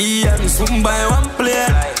 And soon buy one plane.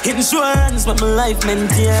 Insurance but my life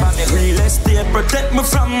maintain. Real estate protect me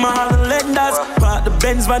from all the lenders. Part the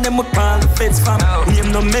Benz when them would call the feds fam.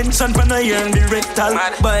 Name no mention for the year and the rental.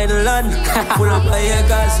 Buy the land, full of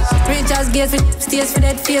acres. Rich as gates with states for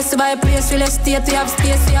that face. To buy a place, real estate, we have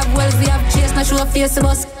space, we have wealth, we have chase. No show face, the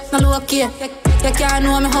bus, no low key. You can't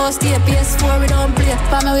know me how stay. PS4 we don't play.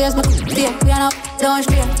 From my ways, my stay. We are not down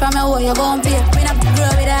straight. From my way, you gon' pay. We not grow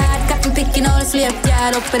with that. Cotton picking all the slave.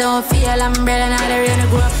 Yard up, we don't feel. Umbrella and all the rain. We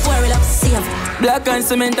grow up poor, we love safe. Black and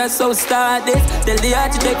cement, that's so start this. Tell the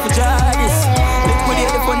architect for charges. Liquidate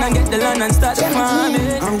the fund and get the land and start the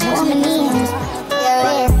farming.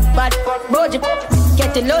 But budget, get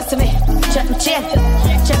getting lost to me. Check my chain,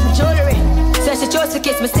 check my jewelry. So she chose to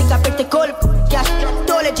kiss me, stick up pretty cool. Cash,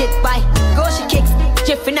 too legit, buy. Go she kicks,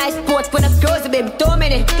 Jiffy nice sports, put up clothes, baby. 2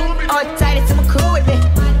 minutes, outside it's my crew with me.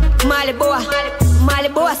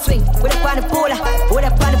 Malibu swing, with up on the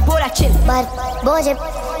polar, chill. But, Boje,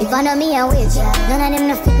 if I know me, I will. None of them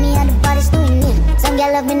no fit me, and the body's doing me. Some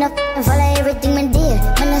girl love me enough and follow everything me deal.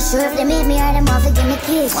 I'm not sure if they meet me or them off to give me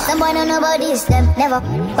keys. Some boy don't know about this, them never.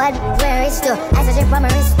 But where it's to, I suggest from my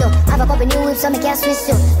wrist to. I have a couple new whips so me can't switch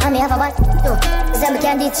to. And me have a bat too, so me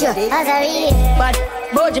can't ditch you. As I read it. But,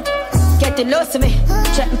 Boje, getting lost to me.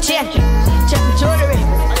 Check my chain, check my jewelry.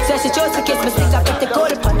 So she chose to kiss me, stick up pretty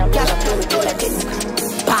cool.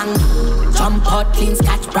 Bang, jump hot, clean,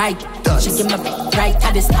 scotch bright. She give me right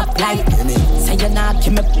at the stoplight. Say you not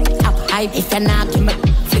give me up high. If you not give me,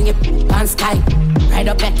 fling it on sky. Ride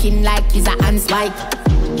up back in like he's a hand spike.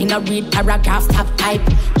 In a read paragraph, top type.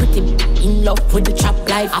 Pretty in love with the trap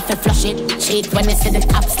life. After flush it, shake when they see the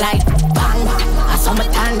top slide. Bang, I saw my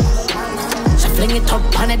tan. She fling it up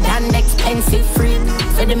on a damn expensive free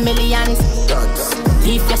for the millions.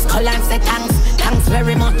 Leave your skull and say thanks. Thanks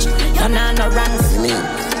very much, you're not no ranks.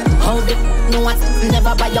 How the no one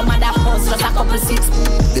never buy your mother house, just a couple seats.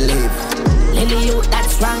 Believe Lily, you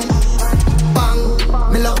that's wrong.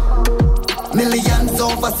 Bang, me love millions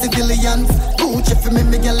over civilians. Gucci for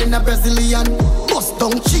me girl in a Brazilian. Bust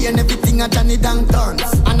down chain, everything a Johnny Dang turns.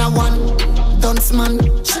 And I want dunce man.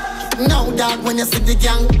 Now dog when you see the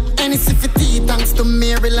gang. Any CFT thanks to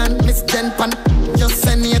Maryland. Miss Jen Pan, just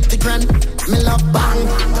send 80 grand. Me love bang,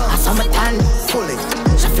 I saw my tan. Fully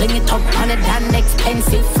she fling it up on a damn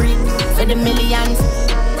expensive free for the millions.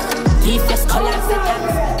 Leave your skull and say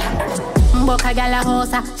thanks. Book a gal a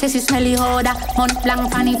hosa, say she smelly hoda. Mont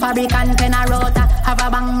blanc, funny fabric and pen a rota. Have a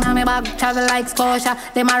bang on me bag, travel like Scotia.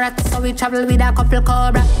 Them a rat, so we travel with a couple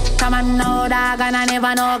cobra. Come on, no dog, and I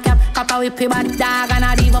never know cap. Kappa whippy bad dog, and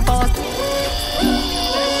I even post.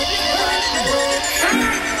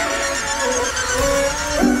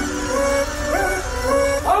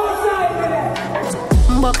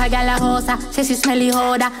 Book a gal a hosa, say she smelly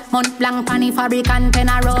hoda. Mont blanc, funny fabric and pen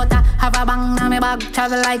a rota. Have a bang on me bag,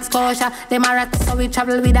 travel like Scotia. Them a rat, so we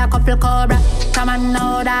travel with a couple cobra. Come on,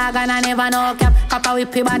 no dog, and I never know cap. Kappa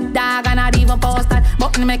whippy bad dog, and I even post that.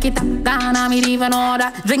 Button make it up, gone, I me even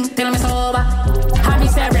order. Drink till me sober. Have me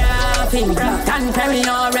say rapping, Dan Perry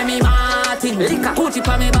or Remy Martin. Liquor, put it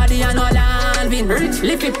on me body and all landing. Rich,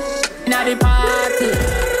 lift it in the party.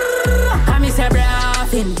 Have me say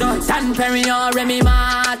rapping, Dan Perry or Remy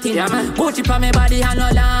Martin. Put it on me body and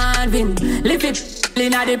all landing. Lift it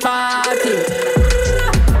in the party.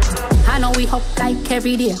 I know we hop like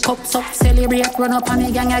every day. Cups up, celebrate, run up on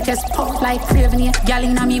me gang, I just pop like craving it. Gyal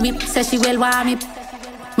inna me whip, say she well want me.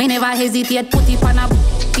 Me never hesitate, put it on a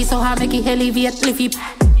b****, so I make it elevate, lift it.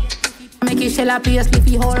 Make it shell a place, lift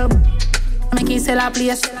it whole, make it sell a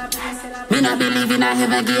place. Me not believe in a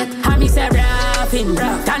heaven gate. I me say rapping,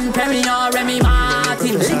 Dan Perry or Remy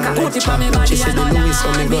Martin. Put it on me body and all that.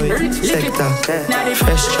 Sector,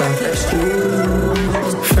 fresh job.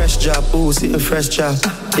 Fresh job, ooh, sitting fresh job.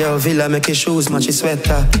 Yo, Villa make your shoes match your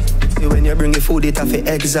sweater. When you bring your food, it have it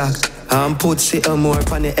exact. And put sit more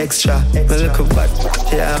on the extra. Me look up back,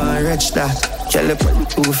 yeah, I'm rich that. Girl, you put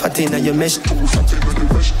too fat in your mesh.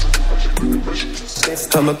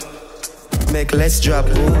 Come up. Make less drop,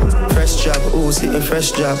 ooh, fresh job, ooh, sitting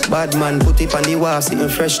fresh job. Bad man, put it on the wall, sitting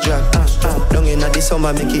fresh drop. Long in the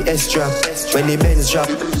summer, make it S drop. When the Benz drop,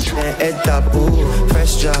 head top, ooh,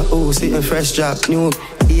 fresh job, ooh, sitting fresh job. New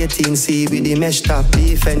 18C with the mesh top.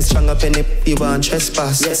 Defense strong up in the one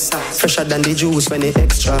trespass. Fresher than the juice when it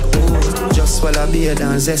extra, ooh, just swallow beer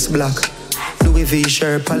than zest black. Louis V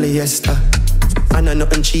shirt, polyester. I know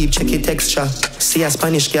nothing cheap, check it extra. See a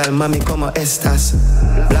Spanish girl, mommy come a Estas.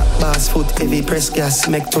 Black bass, foot heavy press gas.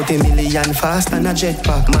 Make 30 million fast and a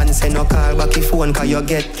jetpack. Man say no call back your phone, cause you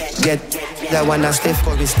get. That one a Steph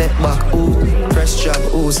Curry step back. Ooh, fresh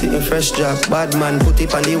job, ooh, sitting fresh job. Bad man, put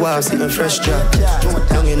it on the wall, sitting fresh job.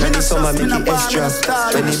 Young in the summer, make it S drop.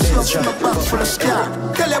 When the Benz drop.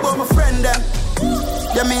 Tell you about my friend them.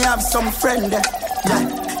 Yeah, me have some friend them.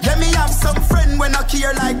 Let me have some friend when I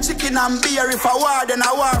care like chicken and beer. If I war, then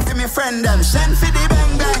I war for me friend them. Send for the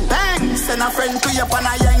bang bang bang. Send a friend to you on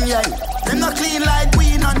a yang yang. Them not clean like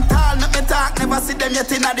we non tall. Make me talk, never see them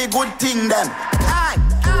yet in a the good thing them. Aye.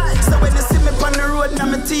 So when you see me on the road, now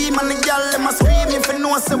my team and the girl them a scream. If you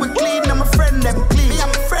know so we clean, I'm a friend them clean. Me and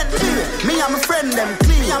my friend clean. Me and my friend them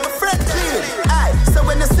clean. Me and my friend clean. Aye. So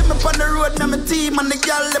when you see me on the road, now my team and the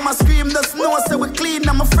girl them a scream. Just know so we clean,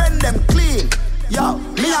 I'm a friend them clean. Yo,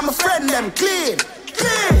 me and my friend them clean.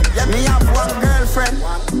 Yeah, me have one girlfriend.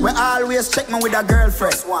 We always check me with a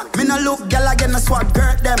girlfriend. Me no look gal again, I swat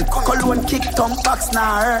girl them. Cologne kick tongue box,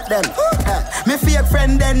 now hurt them. Me fake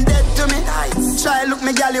friend then dead to me. Try look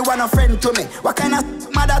me gal, you want a friend to me. What kind of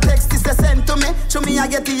mother text is they send to me? To me I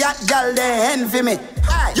get the yacht gal, they envy me.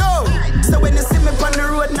 Yo, so when you see me on the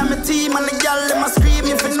road, now my team and the gal, them a scream.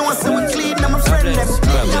 If you know so we clean, I'm a friend them.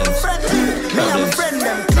 I'm a friend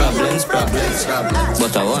them. Problems.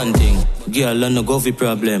 But I one thing, girl on no go fi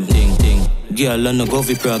problem. Girl on no go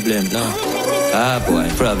fi problem. No. Ah boy,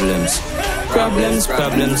 problems.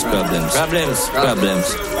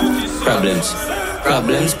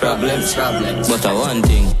 But I one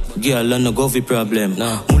thing, girl on no go fi problem.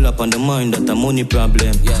 Mull up on the mind that a money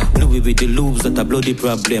problem. Louis with the loops that a bloody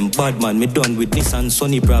problem. Bad man, me done with Nissan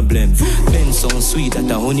Sunny problem. Ben sound sweet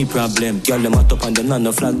that a honey problem. Girl them hot up on the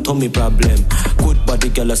nano flat tummy problem. Good body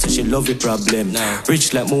girl I say she love it problem.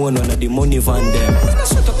 Rich like me one of the money van them.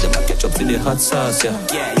 Sweat up them I catch up to the hot sauce,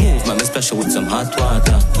 Move man, me special with some hot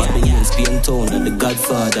water. Body in Spain town and the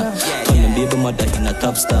Godfather. Turn them baby mother in a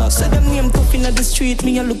top star. Say them name tough in the street,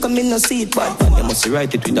 me a look at me no see it. Bad man, you must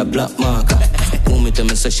write it with a black marker. Mommy tell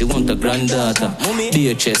me say she want a granddaughter.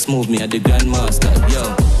 DHS move me at the grandmaster. Yo,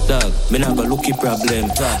 dog, me not got looky problem.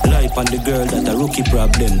 Life on the girl that a rookie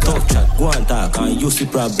problem. Talk chat, go and talk and you see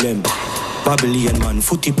problem. Babylon man,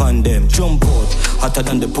 footy pan them. Jump out, hotter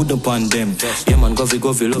than the put up on them. Yeah man, govy,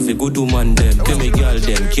 love a good woman them. Tell me girl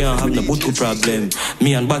them, can't have no butu problem.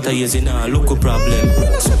 Me and Bata is in a local problem.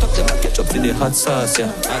 Sweat up them, I catch up to the hot sauce,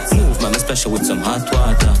 Move man, special with some hot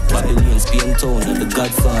water. Babylon, Spain town and the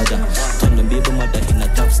Godfather. Turn the baby mother in a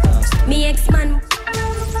top stars. Me ex-man,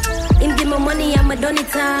 him give me money, I'm a done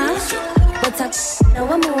it off. But now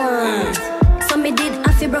what me want? So me did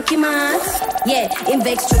half broke him off. Yeah, him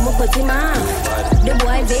vex through me cut him off. The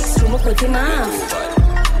boy vex through me cut him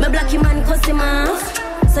off. Me black him and cuss him off.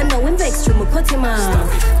 So now him vex through me cut him off.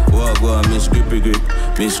 Go on, Miss Grippy.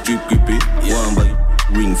 One by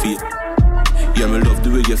ring feet. Yeah, me love the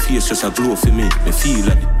way your face just a glow for me. Me feel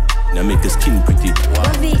like now make the skin pretty.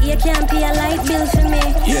 Bobby, you can't pay a light bill for me.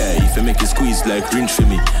 Yeah, if you make it squeeze like rinse for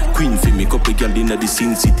me. Queen for me, couple girl in the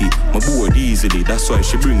Sin City. My bored easily, that's why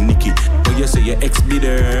she bring Nikki. But you say your ex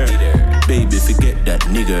bitter. Baby, forget that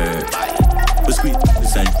nigga. But sweet,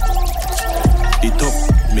 listen. The top,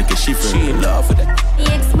 make a shiver. She in love with that. The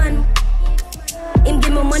ex-man, him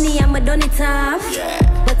give me money, I'm a done it off.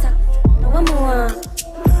 But what more?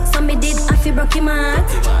 So me did half broke him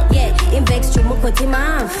off. Yeah, him vex through me cut him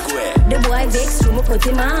off. The boy vex through me cut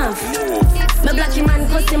him off. Me black him and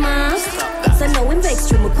cut him off. So now him vex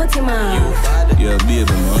through me cut him off. Yeah,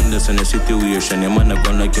 baby, me understand the situation. Your man a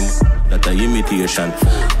gone like him, that a imitation.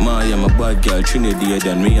 Ma, I'm a bad girl,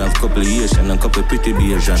 Trinidadian. Me have couple Asian and couple pretty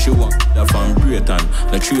Asian. She want that from Britain,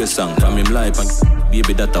 the tree song from him life and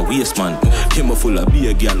baby that a waste man. Him a full of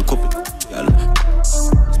beer girl, couple girl.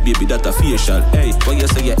 Baby, that a facial. Hey, why you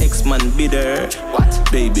say your ex-man bitter? What?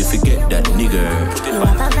 Baby, forget that nigga. You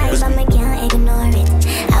have a vibe, but I can't ignore it.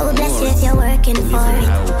 I will bless you if you're working for it.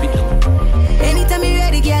 Anytime you're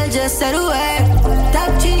ready, girl, just say the word. Top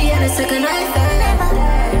 3 and a second right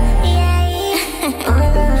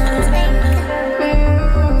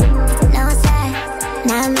No sir,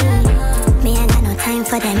 not me. Me, I got no time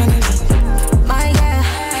for them energy. My girl,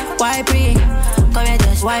 why breathe? Come here,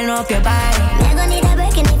 just wind up your body. Me gon' need a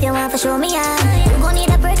breaking if you want to show me out. You gon' need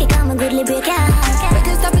a break, it come a goodly break out. We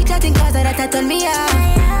can stop each chatting cause that turn me on.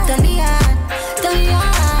 Turn me on.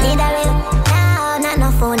 Need a real, no, not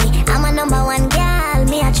no phony. I'm a number one girl,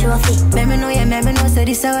 me a trophy. Let me know, say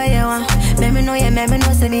this how you want. Let me know,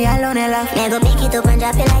 say me alone and laugh. Me go pick it up and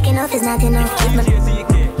drop it like enough is not enough.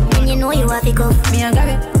 When you know you have to go. Me and grab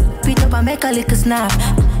it, pick up and make a little snap.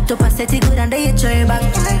 Top and set it good and then you throw it back.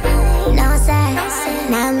 No sir,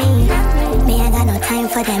 not me. Me I got no time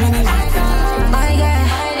for them energy. My girl,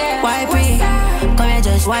 why breathe? Come here,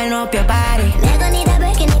 just wind up your body. Me gon' need a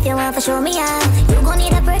breaking if you want to show me out. You gon'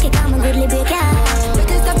 need a break, it come a goodly break out. We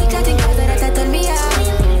can stop the chatting cause that turn me on.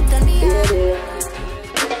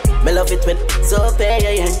 Me love it when so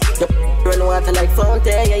pay, You run water like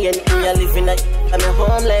fountain, Me a living like I'm a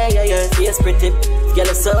home layer, Face pretty, girl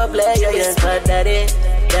a so play, But daddy,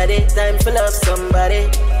 time to love somebody,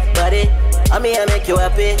 body. I mean I make you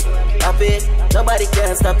happy. Nobody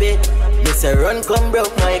can stop it. Me say run come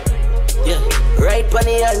broke Mike, right on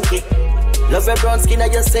the Yankee. Love your brown skin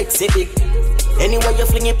and your sexy dick. Anywhere you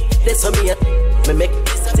fling it, that's on me. Me make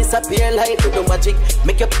this disappear like with the magic.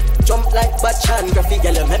 Make you jump like Backshot and graphic,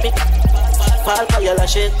 girl you make me fall for your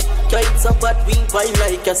lashes. Try it so bad, we wine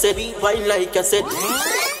like I said.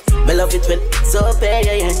 Me love it when so pay,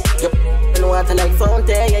 You run water like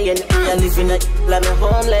fountain, yeah, yeah. I live in a like my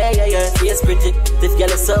home, yeah, yeah. Yes, pretty, this girl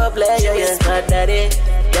is so play, yeah, yeah. Smart daddy,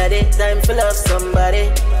 time to love somebody,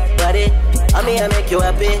 body. I mean, I make you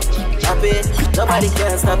happy. Nobody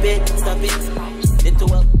can stop it. It too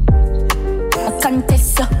well. I can't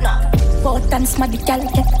test you. Four times my girl,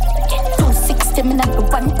 yeah. 260, me not the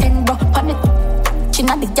 110, bro. On it, she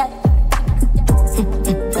not the girl.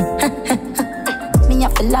 Me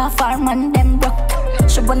have to laugh, arm and them, bro.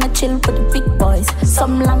 She wanna chill with the big boys.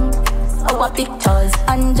 Some long, our big toys.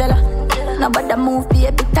 Angela, nobody move,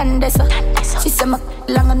 baby, tandesa. She say my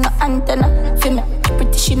long on the antenna. Feel me,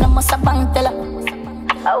 pretty, she no must have bang tell her.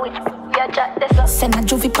 Oh, yeah, chat this up. Send a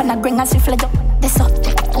juvie pan a bring a sifle up. This up,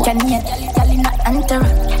 can you girl in a enter?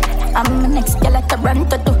 I'm the next girl at the run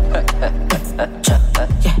to do.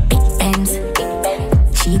 Yeah, big Benz,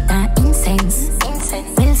 cheetah incense.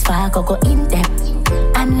 Wells Fargo go in depth.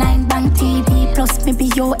 Online bank TV plus maybe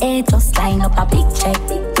your age. Just line up a big check.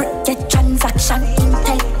 Get transaction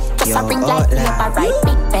intel. Just a ring like me up a right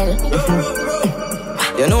big bell.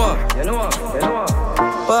 You know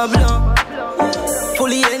Pablo,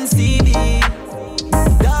 fully NCD.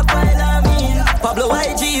 Dark while I mean Pablo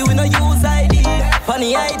YG, we no use ID.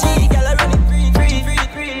 Funny IG, girl I run it free.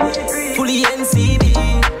 Fully NCD.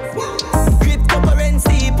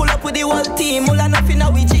 Cryptocurrency, pull up with the whole team. All nothing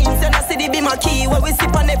now we jeans. And I see the be my key where we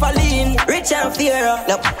sip and never lean. Rich and fear,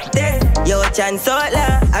 look there. Yo, chance all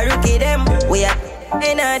I rookie them. We are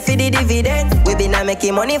not for the dividends. We been a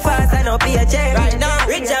making money fast and no pay a check. Right now,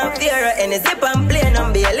 rich and fear, and zip and plane.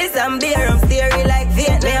 I'm Bailey's and beer. I'm steering like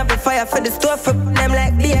Viet. Lay up the fire for the store for them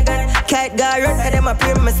like Vegan. Cat guard run for them a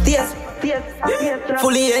prim my stairs.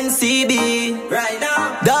 Fully NCB. Right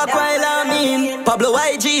now, dark while I mean Pablo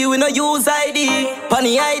YG, we no use ID.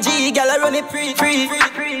 Funny IG, girl I run it free.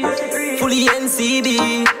 Fully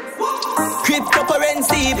NCB.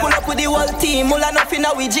 Cryptocurrency, pull up with the whole team. All nothing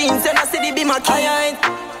now we jeans. And I see the be my key.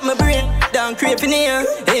 My brain down craving here.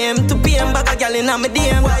 AM to PM bag a gal in my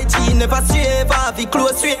DM. YG never straight, Harvey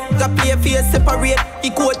close straight. Got pay face separate.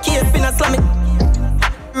 He code case pin a slam it.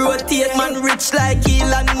 Rotate man rich like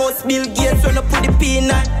Elon Musk, Bill Gates. Run up with the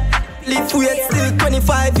peanut. Live weight still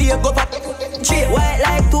 25 years. Go back white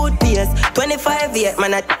like toothpaste. 25 years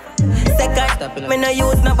man I second, me no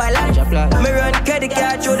use no balance. Me run credit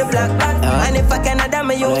card through the black bag. And if I cannot,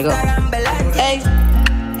 me use the ambulance. Hey,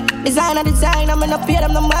 designer, I'm in a peer,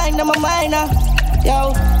 I'm the mind, I'm a minor.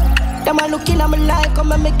 Yo, them a looking at me like,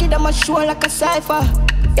 I'm a make it, them a show like a cipher.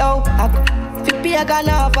 Yo, I be a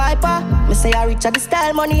gunner, a viper. Me say I reach at the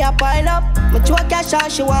style, money I pile up. Me chew a cash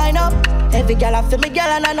out, she wind up. Every girl I feel me girl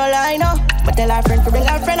and I no line up. But tell her friend to bring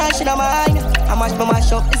her friend and she no mind. I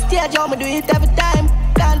mash up the stage, yo, me do it every time.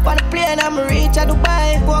 Land on the plane, I'm reach at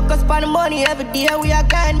Dubai. Focus on the money, every day we are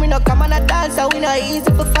grind. We no come on a dance, so we no easy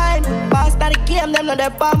to find. Past the game, them no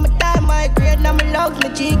there for my time. My grade, now me love, me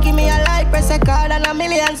cheeky, me a like. Press a card and a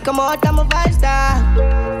millions come out, I'm a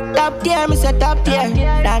 5-star. Top tier, me say top tier.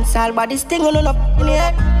 Dancehall, but this thing, no in the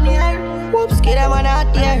air. Whoops, kid, I'm on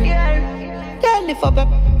out here. Can't lift up,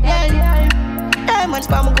 diamonds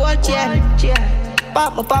for my gold chain.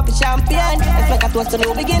 Pop my poppy champagne. It's like I toast a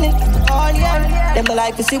new beginning. All year, them the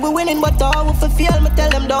like to see we winning, but all we feel. Me tell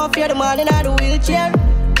them don't fear the man in the wheelchair.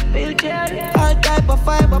 All type of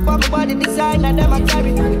fiber for my body design, and them I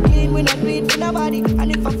carry. Clean, we not bleed for nobody.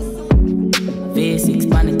 And if I V6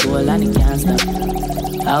 panic goal and it can't stop.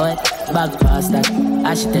 I went back past that.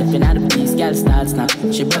 As she stepping out the piece, girl starts now.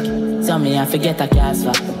 She broke it, so me I forget a cast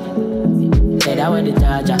for. Said I wear the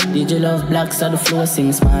charger. Did you love black so the flow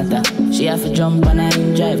sing smarter? She have to jump on a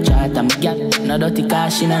in drive charter. Me got no dirty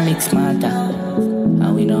car, she no mix smarter.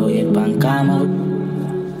 And we know it pan come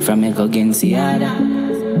out. From me go against the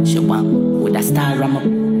other. She want with a star ram up.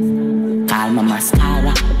 Call my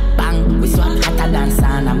mascara. Bang, we swap hotter than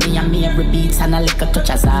sauna. Me and me every beats and a little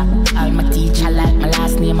touch as her. All my teacher like my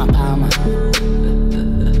last name a Palmer.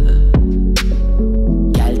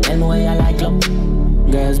 Girl, tell me where you like love.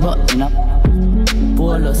 Girls button up.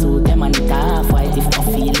 Polo suit them and it half white. If I'm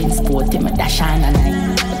feeling sporty, me dash on a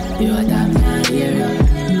night. You a damn not hear ya.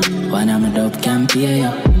 One of my dope can't pay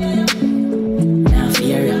ya. Now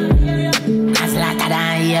fear ya. As later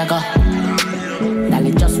than here go.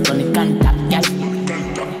 Dali just run the contact, girl.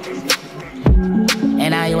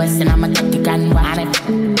 And I was in my tactic and want it.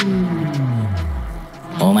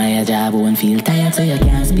 Oh my job won't feel tired so you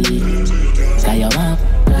can't speak. Cause you want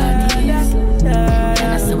parties. And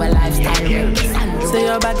I see a lifestyle. Say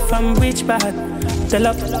you're bad from which part? Tell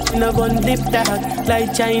up, no gun dip dog.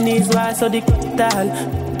 Like Chinese war, so the tall.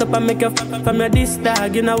 Top and make you from your this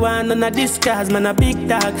dog. You know one on a discard, man a big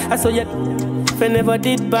dog. I saw you if I never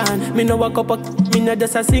did ban. Me no walk up, me no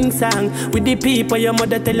just a sing song. With the people your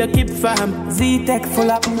mother tell you keep fam. Z-Tech full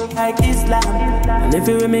up like Islam. And if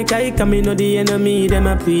you make I come, me know the enemy, them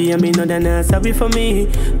a pray, and me know they not sorry for me.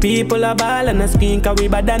 People are ball and a skin, cause we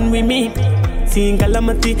bad than we meet. Seeing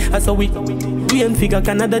calamity, that's how we ain't figure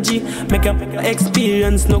Canada G. Make up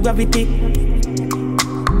experience, no gravity.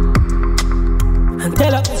 And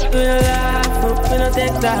tell us, we no laugh, we no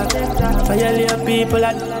take that. Violate people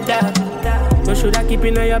at that. You shoulda keep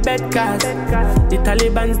in your bed, cause the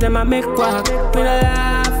Talibans, them a make quack. We no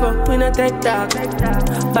laugh, we no take that.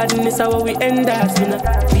 Badness is how we end us.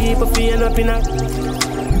 People feeling up in a.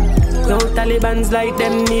 No Talibans like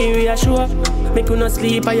them need reassure. Make you not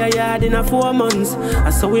sleep at your yard in a 4 months.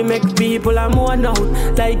 And so we make people a more out.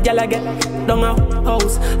 Like Gyal get down a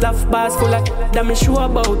house. Laugh bars full of that me sure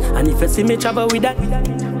about. And if you see me travel with that,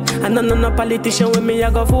 and no politician with me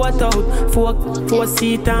I go vote out. 4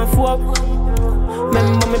 seat and 4.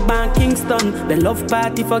 Remember me born Kingston. The love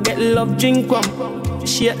party forget love drink rum.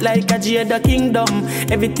 Shit like a J the kingdom.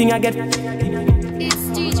 Everything I get.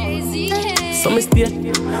 So me stay,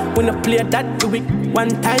 when I play that, do it one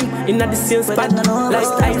time in the same spot. Like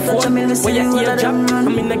iPhone, when you hear drop,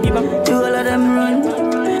 I'm in a give up. Do all of them run,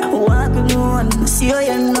 walk with one, see how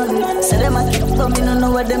you none. Say them a keep coming, I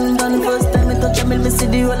know what them done. First time I touch them, me see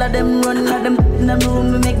the whole of them run. All them in the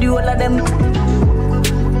room, me make the whole of them.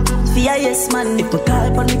 Fear yes man, if I call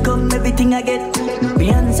upon me come, everything I get. We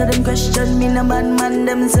answer them question, me no bad man.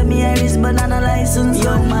 Them say me Irish banana license.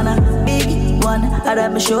 Young man a big one, I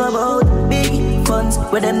that me sure about. Big funds,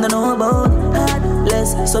 where them don't know about.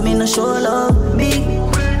 Heartless, so me no show love. Big,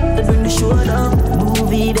 they bring the show love.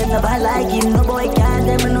 Movie, them never like him. No boy can't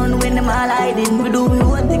tell me none when them all hiding. We do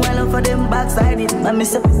one thing, I love for them backsiding. I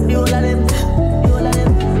miss up the whole of them, the whole of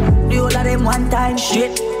them, the whole of them one time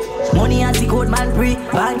straight. Money as the code man free,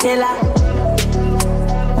 bank teller.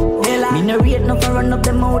 Me no rate no for run up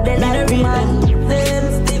them out, they like man.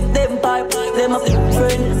 Them stiff, them pipe, them a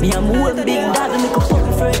friend. Me a move big dog, make a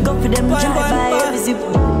fucking friend. Go for them drive by, every zip,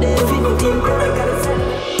 they 15.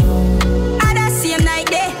 I that same night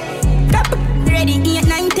there, top ready 8,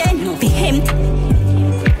 9, 10. Be empty.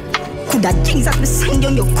 Coulda things that me send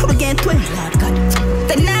you coulda get 12. Lord God,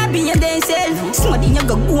 then I be your Dancehall. Somebody you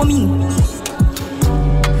go go me.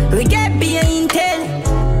 We get be a intel,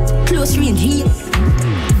 close range here.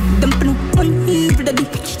 Them put on evil the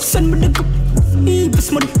deep, sun with the cup, evil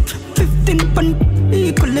small, 15 pun,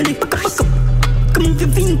 equally pack up. Come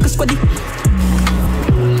with Vinka squaddy.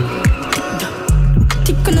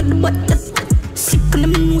 Tick on the butt, sick on the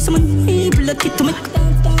moon, someone evil at it to make.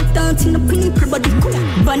 Dancing up in the body,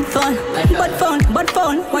 bad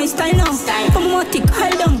phone, why style now? Automatic,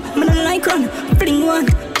 hold down, man I like run, fling one.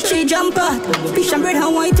 She jump out, fish and bread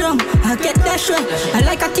and white rum. I get that shot, I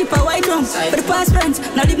like a tip of white rum. For the past friends,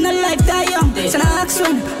 now live no life die young. So now ask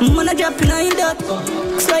when, wanna drop in a dot.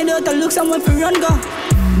 Slide out and look somewhere for run go.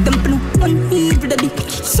 Dump no one, evil the dick,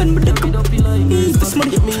 sun with the cup. Evil smart,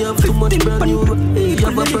 get me up too much brand new. You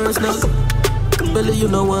have a personal, belly you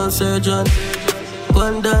know one surgeon.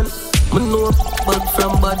 One done, me know back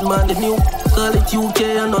from bad man, the new. Call it UK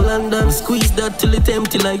and no London. Squeeze that till it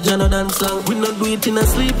empty like Jonathan song. We not do it in a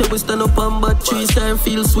sleep, we stand up on bad 3-star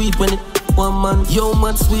feel sweet when it one man. Yo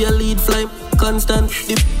mats we a lead fly constant.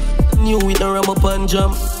 The new with the ram up and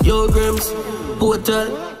jam. Yo grams, portal.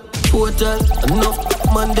 Enough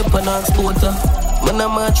man dep on our sporter. Man a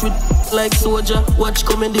march with like soldier. Watch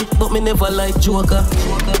comedy, but me never like Joker.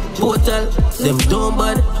 Portal, them dumb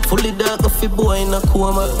bad. Fully dark of a boy in a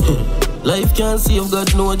coma. Life can't save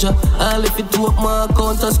God no ja. All if it up my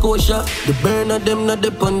account a Scotia. The burner them not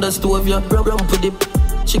dep on the stove ya. Ramp with the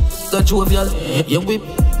chick got jovial. You whip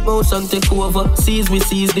mouse and take over. Seize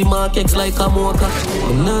the markets like a mocha.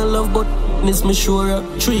 Me nah love but this me sure.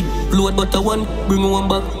 Trick, load but a one, bring one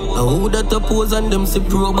back. I hold that a pose and them see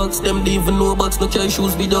pro box. Them don't even know box, no carry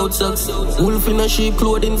shoes without socks. Wolf in a sheep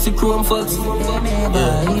clothing, see chrome fox.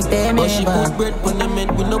 But she put bread on the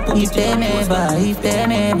head, we no put it in the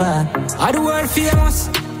Are the world famous?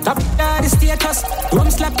 Top of the status. Rum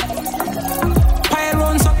slap. Pile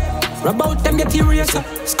rounds up. Rub out them get furious up.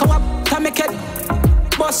 Scow up, to make it.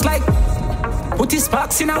 Boss like. Put his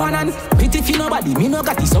sparks in a one hand. Pity for nobody, me no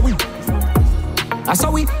got this, so we. I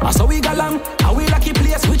saw we go long. How we lucky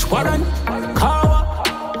place, which warrant? Kawa.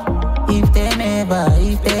 If they never,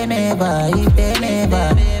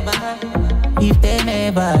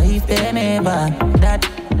 that.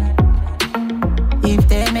 If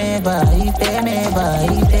they never,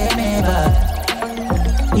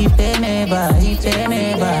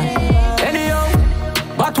 Anyhow,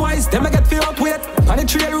 but wise, them I get filled up with. On the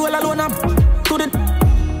trail roll alone up to the.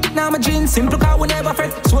 Now I'm jeans, simple car, we never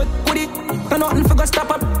fret. Sweat with it, no nothing for go stop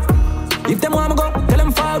up. If them want me go, tell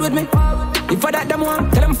them forward with me. If I that them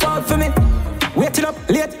want, tell them forward for me. Waiting up,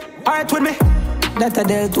 late, alright with me. That I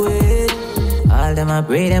dealt with. All them I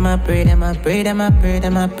pray, them I pray, them I pray, them I pray,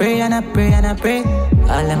 them I pray, and I pray, and I pray.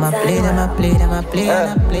 All them I play, them I play, them I play, and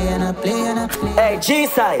I play, and I play, and I play. Hey,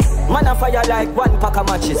 G-side, man a fire like one pack of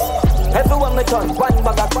matches. Everyone me turn, one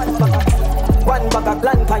bag of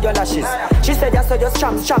land for your lashes. She said you're so just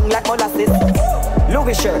strong like molasses.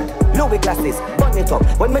 Louis shirt, Louis glasses, burn it up.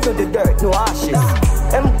 When me do the dirt, no ashes.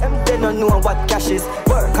 They don't know what cash is.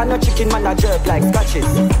 Work and no chicken man a jerk like scratches.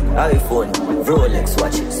 iPhone, Rolex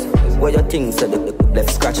watches. Where your things said the left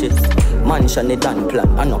scratches. Mansion the done plan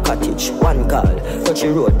and no cottage. One call, touch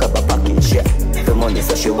the road, grab a package. Yeah, the money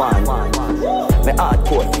so she want. Me hard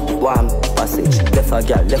coat, warm passage. Left a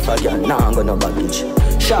girl, nah I'm gonna baggage.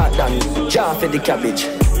 Short down, jar for the cabbage.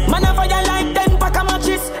 Man a fire like 10 pack of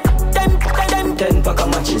matches. 10 pack of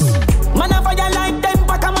matches. Man a fire like 10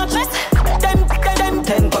 pack of matches.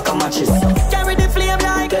 10 pack of matches. Carry the flame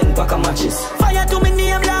like 10 pack of matches. Fire to me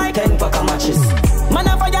name like 10 pack of matches. Man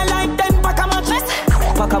a fire like 10 pack of matches.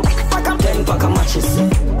 10 pack of matches.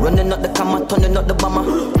 Running up the camera, turning up the bomber.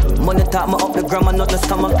 Money talk me up the grammar, not the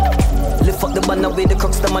stomach. Lift up the banner with the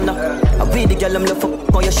crooks the manna. I read the girl, I'm lift up,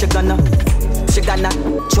 oh yeah, she gonna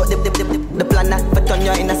show the planner. But turn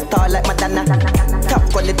you in a star like Madonna. Top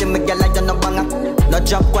quality, me girl, I don't know banger. No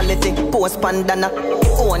job quality, post pandana.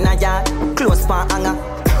 Own a yard, close pan hanger.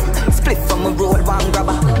 Split from a roll, one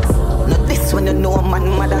grabber. Not this when you know man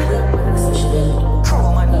mother.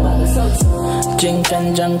 Drink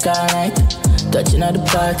and drunk all night. Touching at the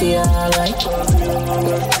party alright.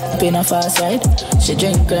 Pin a fast ride. She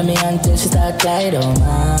drink with me until she start glide. Oh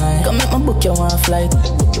my, come make my book you one flight.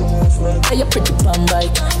 Hey, you pretty pan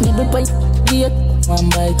bike. Nibble bike, get one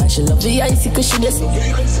bike. And she love the icy cause she just.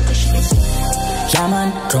 Yeah man,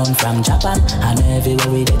 run from Japan. And everywhere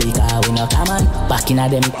we do the car we no come on. Back in a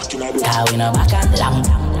them, car we no back and long.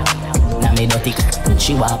 Now me dirty,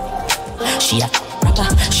 she walk. She a rapper,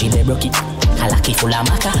 she dey broke it. A lucky full of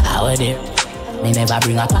maca, how are they? Me never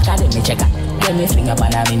bring a pack, then me check her. Let me fling up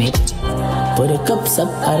on a minute. Put the cups up,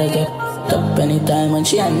 how they get up anytime when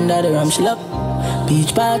she under the rum, she love.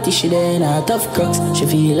 Beach party, she there in her tough crooks. She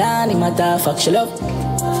feel any matter, fuck, she love.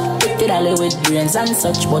 Pretty dolly with brains and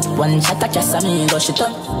such, but one shot at just a me go she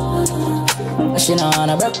tongue. She know on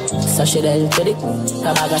a broke, so she del to the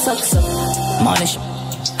her bag of sucks up. Money she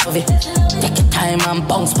love it. Take your time and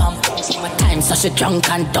bounce, pam. My time, so she drunk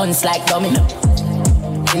and dance like dummy.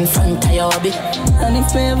 In front of your hobby. And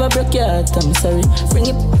if me ever broke your heart, I'm sorry. Bring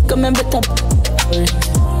it, come and better.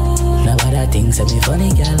 Now other things say me funny,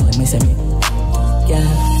 girl. When me say me, girl.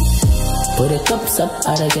 Put the cups up,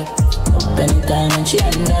 how they get up anytime when she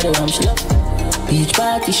under the rum, she love. Beach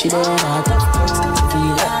party, she don't know how.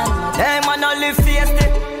 Hey man, I live feisty.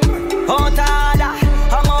 Out harder.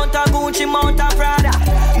 I'm out of Gucci, mount of Prada.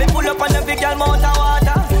 Me pull up on the big girl, mount of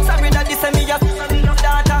water. Sorry that this is me just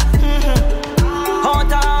data.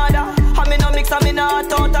 Out harder. I me no mix, I me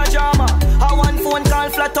not out of drama. I want phone call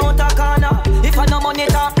flat out of corner. If I no money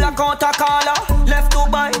talk black out of collar. Left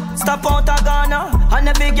Dubai, stop out of Ghana. And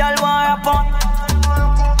the big girl want a pop.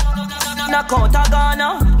 Knock out of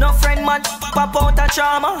Ghana. No friend man, pop out of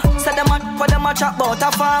trauma. Say them a, for them a chat about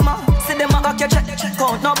a farmer. See them a go catch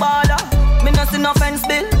count no baller. Me no see no fence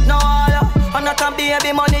bill, no order. And not a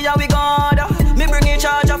baby money, yeah we go order. Me bring a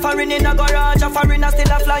charger, foreign in a garage. Foreign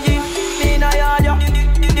still a flying, me in a yard, yeah.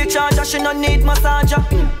 The charger, she no need massager.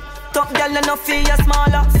 Top girl no fee a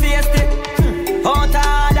smaller, feisty. Out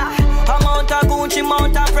harder, I'm out of Gucci,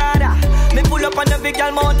 mount of Prada. Me pull up on the big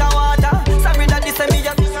girl, mount of water. Sorry that this is me,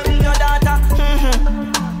 your daughter.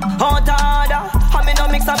 Out harder, I me no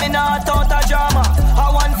mix, I me not out of drama. I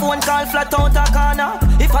want phone call flat out of corner.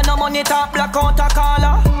 If I no money talk black out of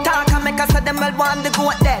collar. Talk and make us say them well want the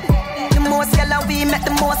goat dead. The most yellow we make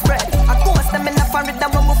the most bread. I toast them in the foreign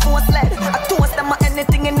that when we force lead. I toast them on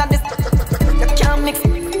anything in this. You can't mix.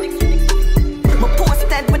 Me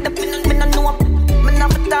posted with the pin, me no know. Me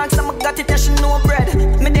never talk, so me got it, yeah, she know bread.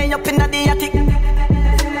 Me day up in the attic.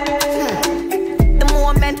 The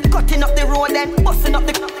moment, cutting up the road then, busting up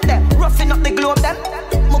the them, roughing up the globe them.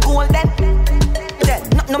 Me gold then.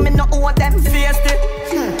 No me no owe them, feisty.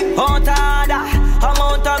 Out harder, I'm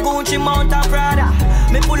out of Gucci, mount of Prada.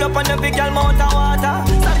 Me pull up on the big girl, mount of water.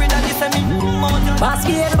 Sorry that this is me, mount of. Boss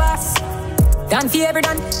be every boss, done for every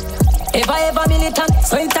done. Ever militant,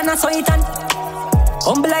 so it and so it and.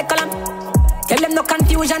 Humble like a lamb, tell them no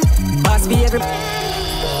confusion. Boss be every.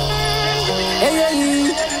 Hey,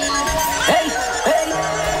 hey, hey, hey.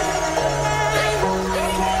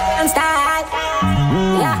 And style,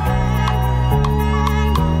 yeah.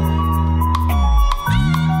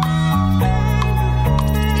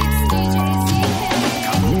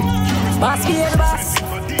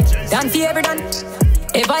 done for every done.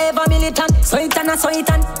 Ever militant, so it and so it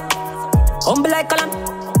and. Humble like column,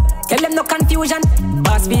 tell them no confusion.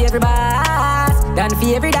 Boss for every boss, done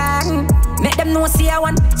for every done. Make them know see I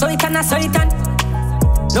want, so it and so it and.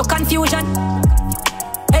 No confusion.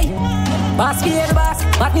 Hey, boss for every boss,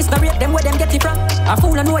 madness no rate them where them get it from. A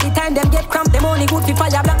fool and know the time them get cramp, them only good for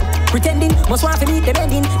fire blank. Pretending, must want to meet the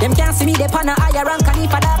bending. Them can't see me, they pan a higher rank, and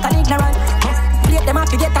if a dark and ignorant. Plate them have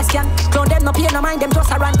to get a scan. Clown them no pay no mind, them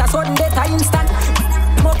just a rant. A sudden death a instant.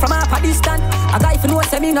 Come up from half a distance. A guy for know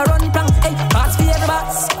say me no run prank. Hey, boss for every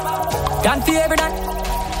boss, done for every done.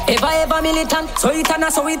 Ever militant, so it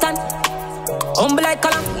and so it and. Humble like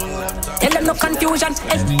column, tell them no confusion.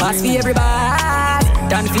 Hey, boss for every boss,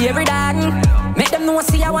 done for every done. Make them know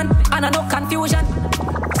see I want, and no confusion.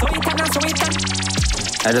 So it and so it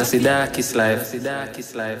and. I just see darkest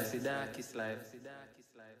life.